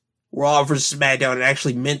brand. Raw versus SmackDown. It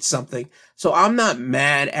actually meant something. So I'm not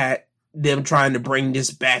mad at them trying to bring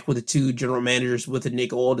this back with the two general managers, with the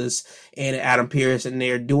Nick Aldis and Adam Pearce, and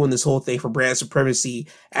they're doing this whole thing for brand supremacy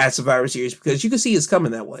at Survivor Series because you can see it's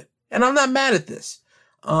coming that way. And I'm not mad at this.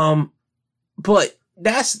 But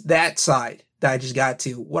that's that side that I just got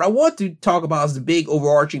to. What I want to talk about is the big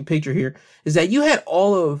overarching picture here is that you had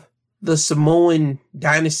all of the Samoan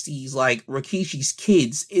dynasties like Rikishi's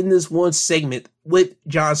kids in this one segment with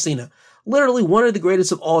John Cena. Literally one of the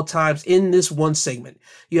greatest of all times in this one segment.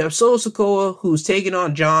 You have Solo Sikoa, who's taking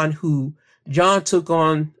on John, who John took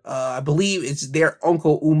on, I believe it's their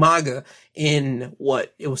uncle Umaga in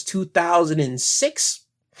it was 2006,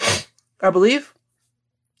 I believe.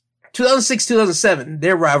 2006, 2007,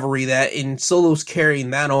 their rivalry that, and Solo's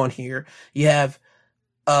carrying that on here. You have,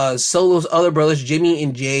 Solo's other brothers, Jimmy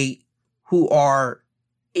and Jey, who are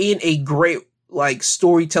in a great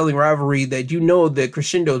storytelling rivalry that the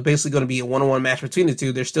crescendo is basically going to be a one-on-one match between the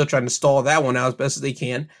two. They're still trying to stall that one out as best as they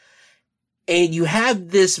can. And you have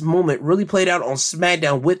this moment really played out on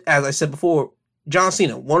SmackDown with, as I said before, John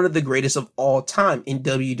Cena, one of the greatest of all time in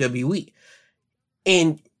WWE.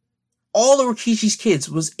 And all the Rikishi's kids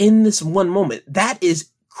was in this one moment. That is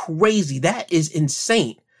crazy. That is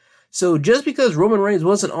insane. So just because Roman Reigns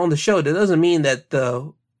wasn't on the show, that doesn't mean that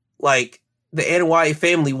the Anoa'i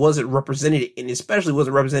family wasn't represented, and especially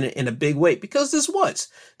wasn't represented in a big way, because this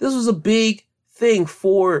was a big thing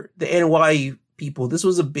for the Anoa'i people. This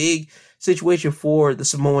was a big situation for the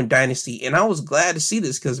Samoan dynasty. And I was glad to see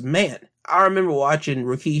this because, man, I remember watching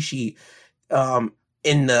Rikishi,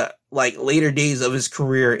 in the later days of his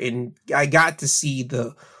career, and I got to see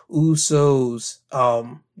the Usos,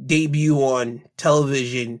 debut on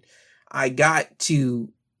television. I got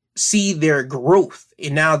to see their growth,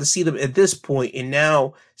 and now to see them at this point, and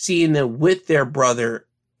now seeing them with their brother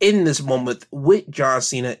in this moment with John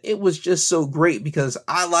Cena, it was just so great because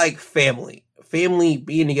I like family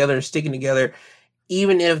being together and sticking together,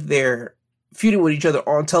 even if they're feuding with each other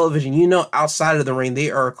on television. Outside of the ring,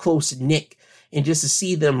 they are close knit, and just to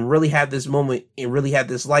see them really have this moment and really have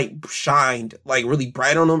this light shined really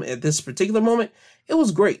bright on them at this particular moment, it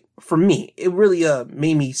was great for me. It really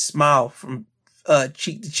made me smile from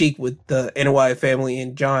cheek to cheek with the Anoa'i family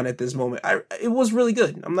and John at this moment. It was really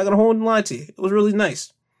good. I'm not gonna hold and lie to you. It was really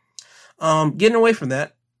nice. Getting away from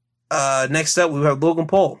that, next up we have Logan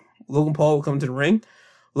Paul. Logan Paul will come to the ring.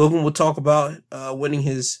 Logan will talk about winning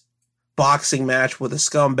his boxing match with a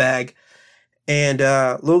scumbag, and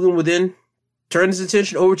Logan would then turn his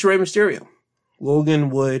attention over to Rey Mysterio. Logan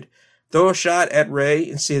would throw a shot at Rey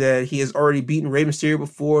and say that he has already beaten Rey Mysterio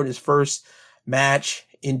before in his first match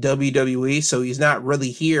in WWE, so he's not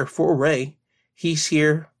really here for Rey. He's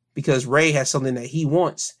here because Rey has something that he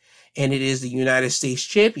wants, and it is the United States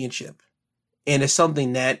Championship. And it's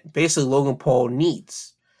something that basically Logan Paul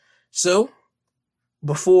needs. So,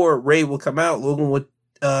 before Rey will come out, Logan would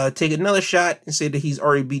take another shot and say that he's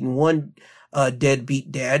already beaten one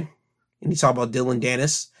deadbeat dad. And he talked about Dylan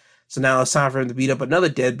Dennis. So now it's time for him to beat up another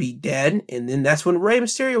deadbeat dad. And then that's when Rey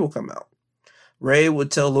Mysterio will come out. Rey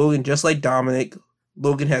would tell Logan, just like Dominic,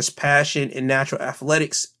 Logan has passion and natural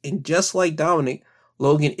athletics. And just like Dominic,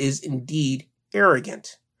 Logan is indeed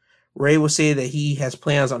arrogant. Rey will say that he has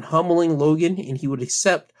plans on humbling Logan, and he would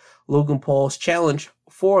accept Logan Paul's challenge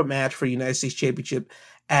for a match for the United States Championship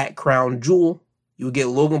at Crown Jewel. You will get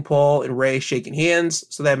Logan Paul and Rey shaking hands,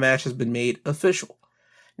 so that match has been made official.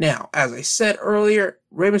 Now, as I said earlier,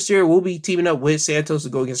 Rey Mysterio will be teaming up with Santos to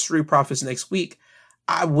go against Street Profits next week.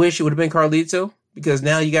 I wish it would have been Carlito, because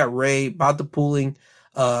now you got Rey about to pulling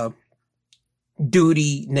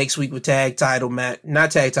duty next week with tag team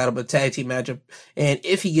matchup. And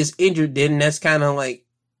if he gets injured, then that's kind of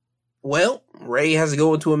Rey has to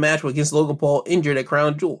go into a match against Logan Paul injured at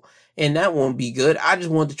Crown Jewel. And that won't be good. I just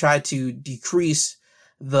want to try to decrease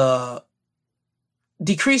the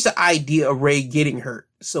idea of Rey getting hurt.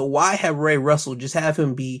 So why have Rey wrestle? Just have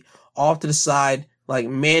him be off to the side,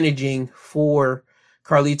 managing for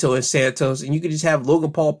Carlito and Santos. And you could just have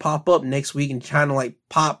Logan Paul pop up next week and trying to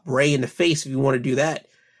pop Rey in the face if you want to do that.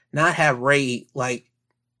 Not have Rey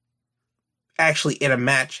actually in a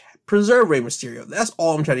match. Preserve Rey Mysterio. That's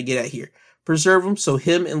all I'm trying to get at here. Preserve him so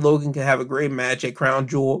him and Logan can have a great match at Crown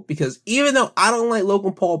Jewel. Because even though I don't like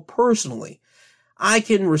Logan Paul personally, I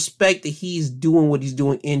can respect that he's doing what he's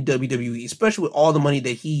doing in WWE, especially with all the money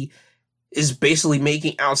that he is basically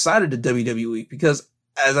making outside of the WWE. Because,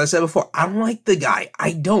 as I said before, I don't like the guy.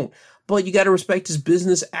 I don't. But you got to respect his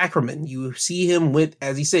business acumen. You see him with,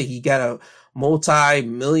 as he said, he got a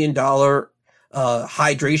multi-million-dollar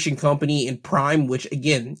hydration company in Prime, which,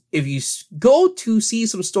 again, if you go to see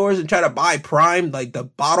some stores and try to buy Prime, the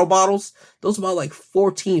bottles, those are about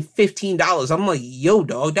 $14, $15. I'm like, yo,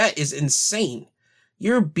 dog, that is insane.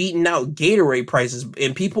 You're beating out Gatorade prices,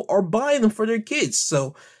 and people are buying them for their kids.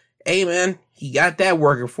 So, hey, man, he got that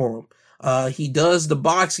working for him. He does the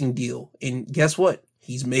boxing deal, and guess what?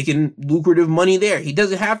 He's making lucrative money there. He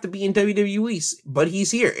doesn't have to be in WWE, but he's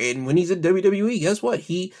here. And when he's in WWE, guess what?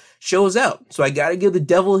 He shows out. So I got to give the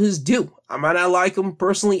devil his due. I might not like him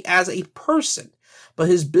personally as a person, but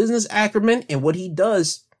his business acumen and what he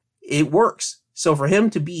does, it works. So for him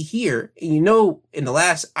to be here, and in the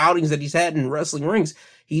last outings that he's had in wrestling rings,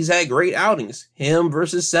 he's had great outings. Him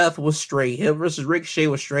versus Seth was straight. Him versus Ricochet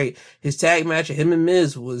was straight. His tag match of him and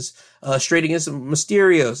Miz was straight against the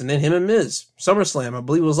Mysterios. And then him and Miz, SummerSlam, I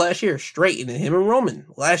believe was last year, straight. And then him and Roman,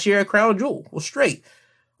 last year at Crown Jewel, was straight.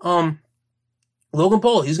 Logan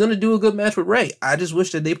Paul, he's going to do a good match with Rey. I just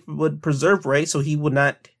wish that they would preserve Rey so he would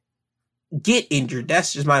not get injured.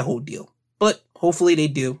 That's just my whole deal. But hopefully they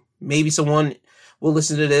do. Maybe someone will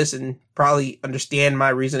listen to this and probably understand my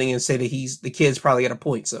reasoning and say that the kid's probably got a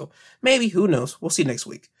point. So maybe, who knows? We'll see next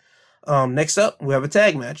week. Next up, we have a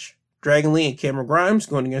tag match. Dragon Lee and Cameron Grimes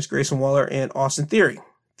going against Grayson Waller and Austin Theory.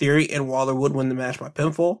 Theory and Waller would win the match by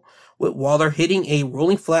pinfall, with Waller hitting a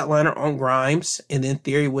rolling flatliner on Grimes, and then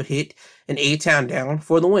Theory would hit an A-Town down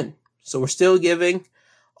for the win. So we're still giving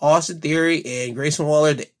Austin Theory and Grayson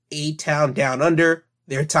Waller the A-Town down under.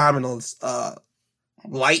 Their time in the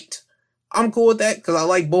light. I'm cool with that because I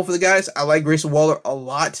like both of the guys. I like Grayson Waller a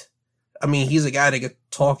lot. I mean, he's a guy that could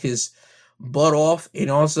talk his butt off, and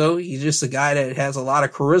also he's just a guy that has a lot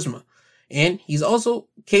of charisma. And he's also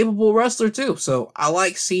a capable wrestler too. So I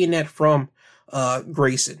like seeing that from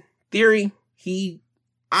Grayson. Theory,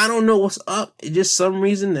 I don't know what's up. It's just some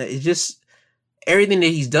reason that it's just everything that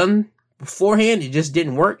he's done beforehand, it just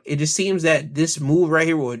didn't work. It just seems that this move right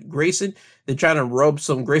here with Grayson, they're trying to rub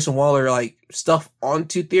some Grayson Waller like stuff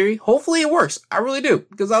onto Theory. Hopefully it works. I really do,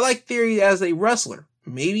 because I like Theory as a wrestler.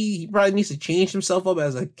 Maybe he probably needs to change himself up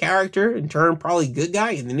as a character and turn probably good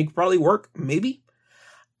guy, and then he could probably work. Maybe.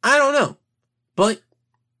 I don't know. But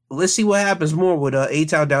let's see what happens more with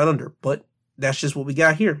A-Town Down Under. But that's just what we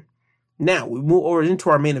got here. Now, we move over into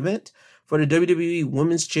our main event for the WWE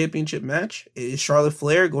Women's Championship match. It is Charlotte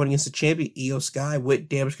Flair going against the champion Io Sky with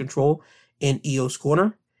Damage Control in Io's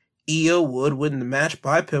corner. Io would win the match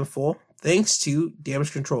by pinfall thanks to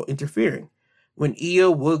Damage Control interfering, when Io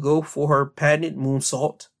would go for her patented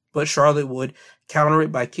moonsault, but Charlotte would counter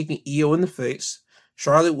it by kicking Io in the face.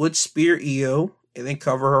 Charlotte would spear Io and then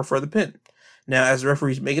cover her for the pin. Now, as the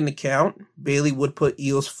referee's making the count, Bayley would put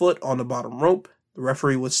Io's foot on the bottom rope. The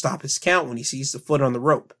referee would stop his count when he sees the foot on the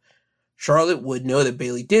rope. Charlotte would know that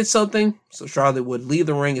Bayley did something, so Charlotte would leave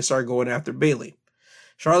the ring and start going after Bayley.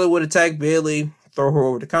 Charlotte would attack Bayley, throw her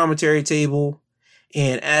over the commentary table,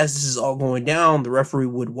 and as this is all going down, the referee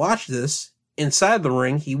would watch this. Inside the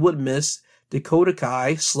ring, he would miss Dakota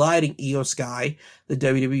Kai sliding Io Sky the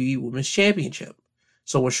WWE Women's Championship.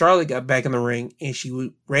 So when Charlotte got back in the ring and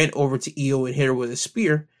she ran over to Io and hit her with a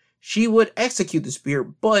spear, she would execute the spear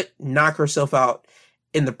but knock herself out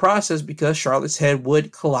in the process because Charlotte's head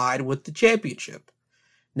would collide with the championship.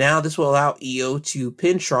 Now this will allow Io to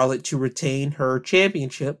pin Charlotte to retain her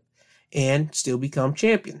championship and still become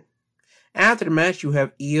champion. After the match, you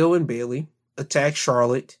have Io and Bayley attack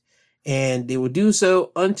Charlotte, and they would do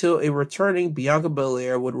so until a returning Bianca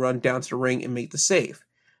Belair would run down to the ring and make the save.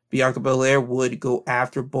 Bianca Belair would go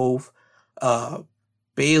after both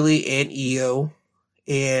Bayley and Io,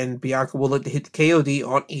 and Bianca would look to hit the KOD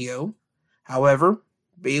on Io. However,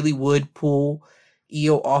 Bayley would pull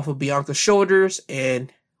Io off of Bianca's shoulders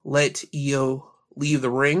and let Io leave the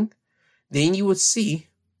ring. Then you would see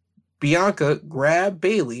Bianca grab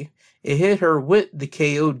Bayley and hit her with the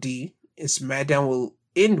KOD, and SmackDown will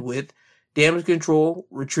end with Damage Control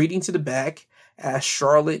retreating to the back as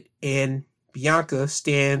Charlotte and Bianca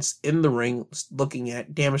stands in the ring looking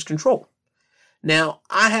at Damage Control. Now,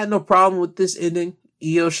 I had no problem with this ending.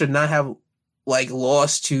 Io should not have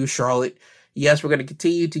lost to Charlotte. Yes, we're going to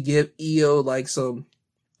continue to give Io some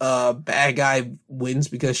bad guy wins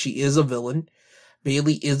because she is a villain.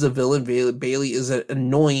 Bayley is a villain. Bayley is an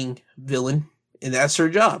annoying villain, and that's her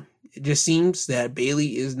job. It just seems that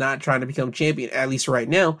Bayley is not trying to become champion, at least right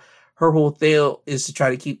now. Her whole thing is to try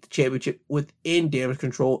to keep the championship within Damage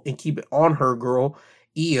Control and keep it on her girl,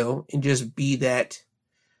 Io, and just be that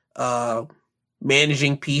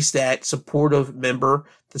managing piece, that supportive member,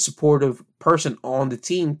 the supportive person on the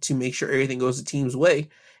team to make sure everything goes the team's way.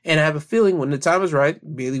 And I have a feeling when the time is right,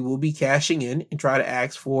 Bayley will be cashing in and try to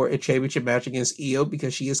ask for a championship match against Io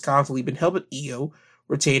because she has constantly been helping Io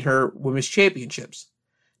retain her women's championships.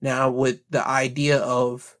 Now, with the idea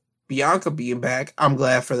of Bianca being back, I'm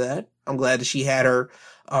glad for that. I'm glad that she had her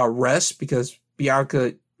rest because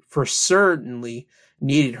Bianca for certainly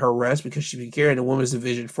needed her rest because she's been carrying the women's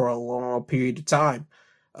division for a long period of time.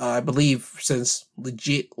 I believe since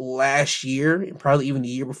legit last year and probably even the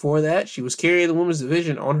year before that, she was carrying the women's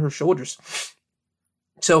division on her shoulders.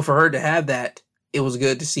 So for her to have that, it was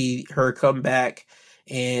good to see her come back,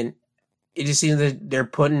 and it just seems that they're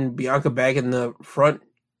putting Bianca back in the front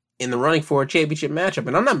in the running for a championship matchup,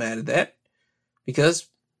 and I'm not mad at that because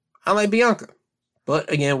I like Bianca.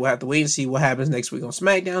 But again, we'll have to wait and see what happens next week on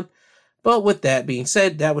SmackDown. But with that being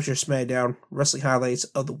said, that was your SmackDown wrestling highlights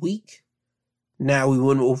of the week. Now we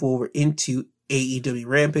will move over into AEW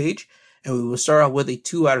Rampage, and we will start out with a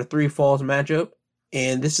 2 out of 3 falls matchup.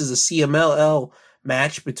 And this is a CMLL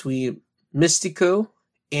match between Mystico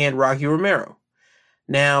and Rocky Romero.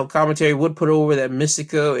 Now, commentary would put over that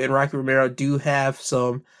Mystico and Rocky Romero do have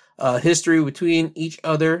some history between each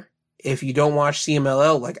other, If you don't watch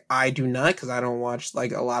CMLL, like I do not, because I don't watch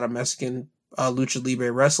like a lot of Mexican Lucha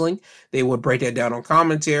Libre wrestling, they would break that down on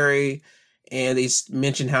commentary. And they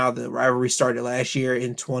mentioned how the rivalry started last year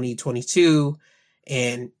in 2022.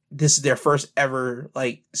 And this is their first ever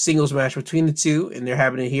like singles match between the two. And they're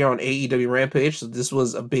having it here on AEW Rampage. So this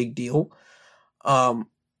was a big deal.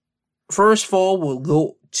 First fall will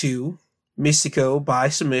go to Mystico by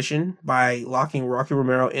submission by locking Rocky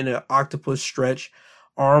Romero in an octopus stretch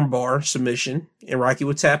armbar submission. And Rocky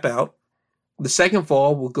would tap out. The second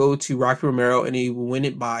fall will go to Rocky Romero and he will win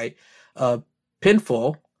it by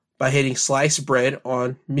pinfall by hitting sliced bread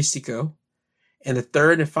on Mystico. And the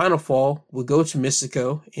third and final fall will go to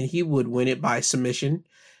Mystico, and he would win it by submission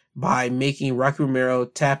by making Rocky Romero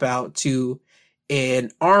tap out to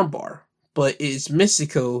an armbar. But it's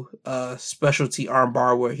Mystico specialty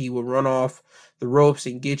armbar where he will run off the ropes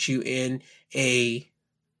and get you in a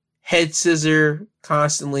head scissor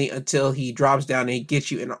constantly until he drops down and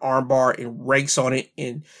gets you in an armbar and rakes on it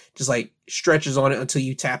and just like stretches on it until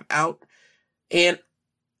you tap out. And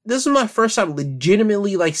this is my first time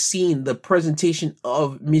legitimately like seeing the presentation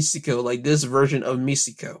of Mystico, like this version of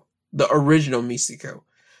Mystico, the original Mystico,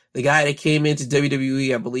 the guy that came into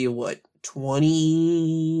WWE, I believe,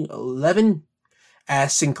 2011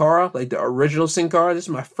 as Sin Cara, like the original Sin Cara. This is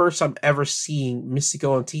my first time ever seeing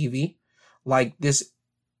Mystico on TV, like this,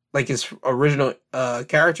 like his original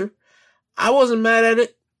character. I wasn't mad at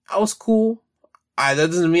it. I was cool. That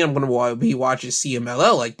doesn't mean I'm gonna be watching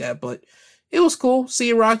CMLL like that, but it was cool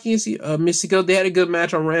seeing Rocky and Mystico. They had a good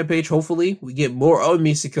match on Rampage. Hopefully, we get more of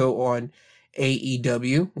Mystico on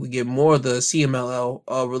AEW. We get more of the CMLL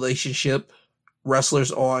relationship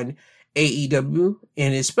wrestlers on AEW.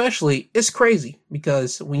 And especially, it's crazy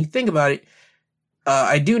because when you think about it,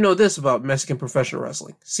 I do know this about Mexican professional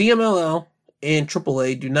wrestling. CMLL and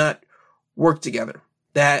AAA do not work together.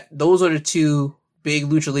 Those are the two big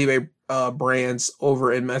Lucha Libre brands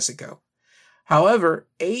over in Mexico. However,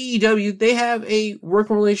 AEW, they have a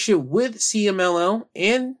working relationship with CMLL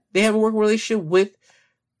and they have a working relationship with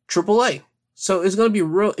AAA. So it's going to be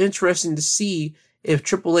real interesting to see if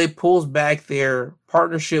AAA pulls back their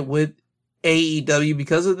partnership with AEW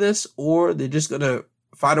because of this, or they're just going to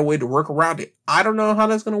find a way to work around it. I don't know how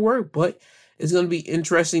that's going to work, but it's going to be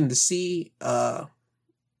interesting to see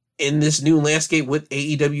in this new landscape what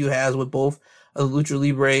AEW has with both Lucha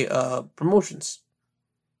Libre promotions.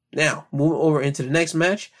 Now, moving over into the next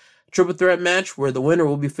match, triple threat match where the winner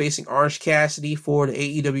will be facing Orange Cassidy for the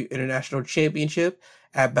AEW International Championship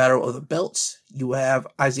at Battle of the Belts. You have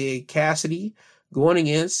Isaiah Cassidy going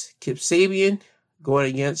against Kip Sabian,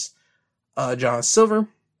 going against John Silver.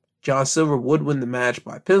 John Silver would win the match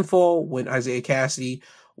by pinfall when Isaiah Cassidy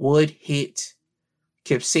would hit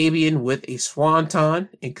Kip Sabian with a swanton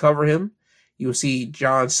and cover him. You'll see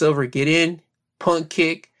John Silver get in, punt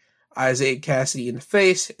kick Isaiah Cassidy in the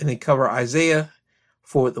face, and then cover Isaiah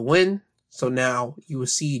for the win. So now you will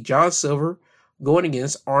see John Silver going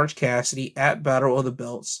against Orange Cassidy at Battle of the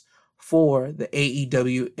Belts for the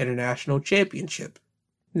AEW International Championship.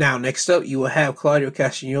 Now, next up, you will have Claudio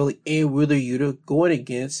Castagnoli and Wheeler Yuta going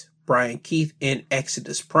against Brian Keith and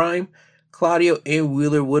Exodus Prime. Claudio and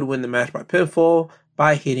Wheeler would win the match by pinfall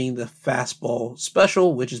by hitting the fastball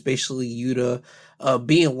special, which is basically Yuta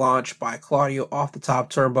being launched by Claudio off the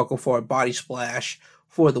top turnbuckle for a body splash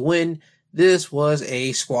for the win. This was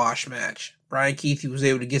a squash match. Brian Keith, he was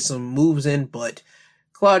able to get some moves in, but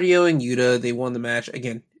Claudio and Yuta, they won the match.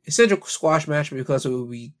 Again, essential squash match because it will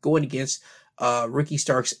be going against Ricky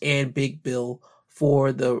Starks and Big Bill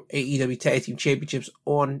for the AEW Tag Team Championships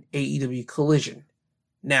on AEW Collision.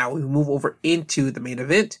 Now we move over into the main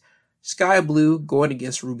event. Sky Blue going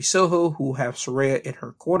against Ruby Soho, who have Saraya in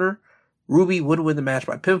her corner. Ruby would win the match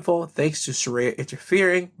by pinfall thanks to Saraya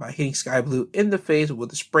interfering by hitting Sky Blue in the face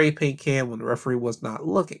with a spray paint can when the referee was not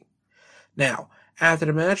looking. Now, after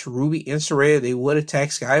the match, Ruby and Saraya, they would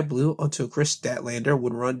attack Sky Blue until Chris Statlander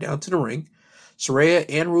would run down to the ring. Saraya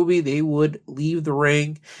and Ruby, they would leave the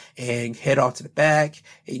ring and head off to the back,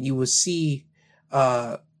 and you would see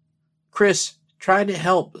Chris trying to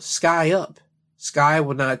help Sky up. Sky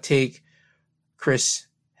would not take Chris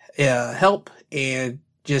help and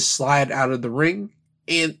just slide out of the ring.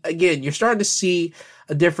 And again, you're starting to see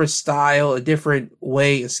a different style, a different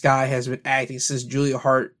way Sky has been acting since Julia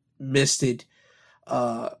Hart misted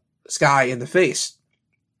Sky in the face.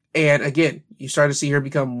 And again, you start to see her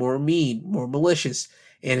become more mean, more malicious.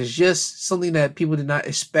 And it's just something that people did not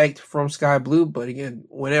expect from Sky Blue. But again,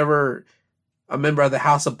 whenever a member of the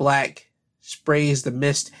House of Black sprays the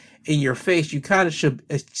mist in your face, you kind of should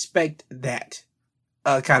expect that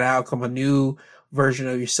kind of outcome. A new version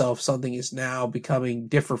of yourself. Something is now becoming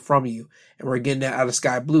different from you. And we're getting that out of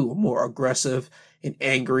Skye Blue, a more aggressive and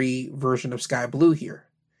angry version of Skye Blue here.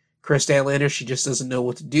 Kris Statlander, she just doesn't know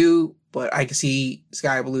what to do, but I can see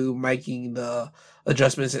Skye Blue making the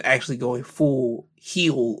adjustments and actually going full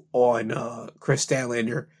heel on Kris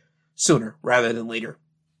Statlander sooner rather than later.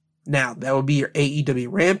 Now, that would be your AEW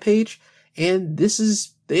Rampage, and this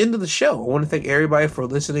is the end of the show. I want to thank everybody for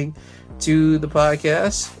listening to the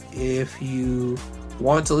podcast. If you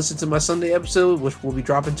want to listen to my Sunday episode, which will be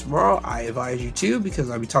dropping tomorrow, I advise you to,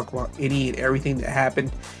 because I'll be talking about any and everything that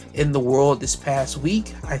happened in the world this past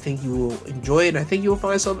week. I think you will enjoy it, and I think you will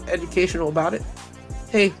find something educational about it.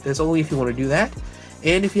 Hey, that's only if you want to do that.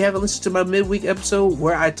 And if you haven't listened to my midweek episode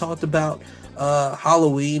where I talked about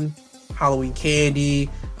Halloween candy,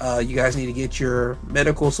 you guys need to get your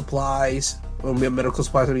medical supplies. Well, medical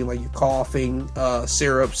supplies, I mean like your coughing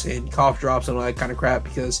syrups and cough drops and all that kind of crap,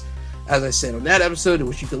 because as I said on that episode,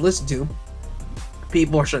 which you can listen to,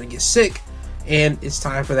 people are starting to get sick, and it's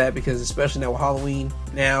time for that, because especially now with Halloween,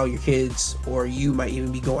 now your kids or you might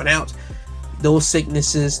even be going out. Those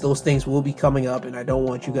sicknesses, those things will be coming up, and I don't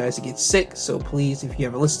want you guys to get sick. So please, if you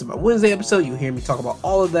haven't listened to my Wednesday episode, you'll hear me talk about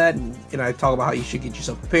all of that, and I talk about how you should get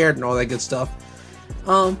yourself prepared and all that good stuff.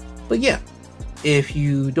 But yeah, if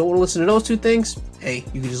you don't want to listen to those two things, hey,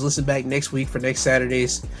 you can just listen back next week for next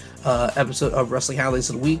Saturday's episode of Wrestling Highlights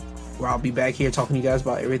of the Week, where I'll be back here talking to you guys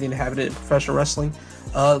about everything that happened in professional wrestling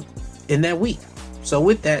in that week. So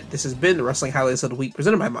with that, this has been the Wrestling Highlights of the Week,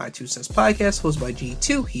 presented by My 2 Cents Podcast, hosted by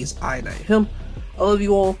G2. He's I and I am him. I love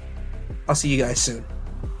you all. I'll see you guys soon.